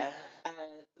time. Yeah.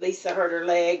 Lisa hurt her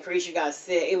leg. Krisha got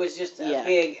sick. It was just a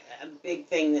big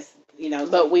thing. This,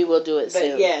 But we will do it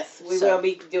soon. Yes, we will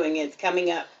be doing it. It's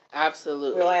coming up.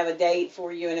 Absolutely. We'll have a date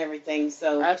for you and everything.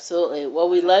 So absolutely. Well,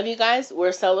 we love you guys.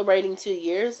 We're celebrating 2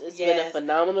 years. It's been a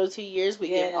phenomenal 2 years. We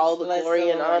give all the glory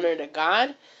and honor to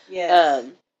God. Yes.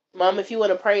 Mom, if you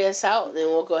want to pray us out, then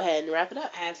we'll go ahead and wrap it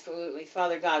up. Absolutely.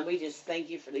 Father God, we just thank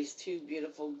you for these 2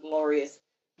 beautiful, glorious,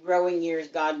 growing years,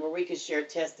 God, where we could share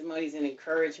testimonies and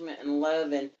encouragement and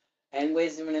love and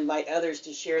wisdom and invite others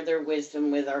to share their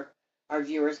wisdom with our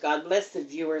viewers, God. Bless the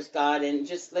viewers, God, and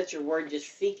just let your word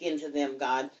just seek into them,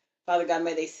 God. Father God,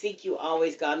 may they seek you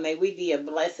always, God. May we be a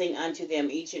blessing unto them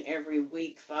each and every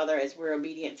week, Father, as we're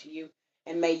obedient to you.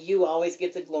 And may you always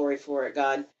get the glory for it,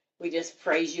 God. We just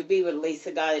praise you. Be with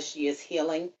Lisa, God, as she is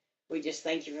healing. We just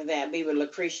thank you for that. Be with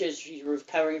Lucretia as she's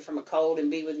recovering from a cold, and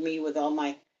be with me with all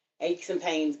my aches and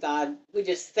pains, God. We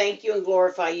just thank you and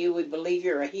glorify you. We believe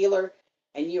you're a healer,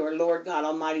 and you are Lord God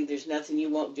Almighty. There's nothing you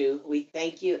won't do. We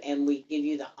thank you, and we give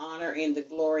you the honor and the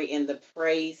glory and the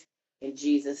praise in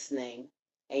Jesus' name.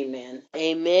 Amen.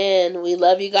 Amen. We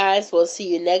love you guys. We'll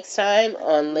see you next time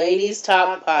on Ladies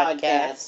Talk Podcast.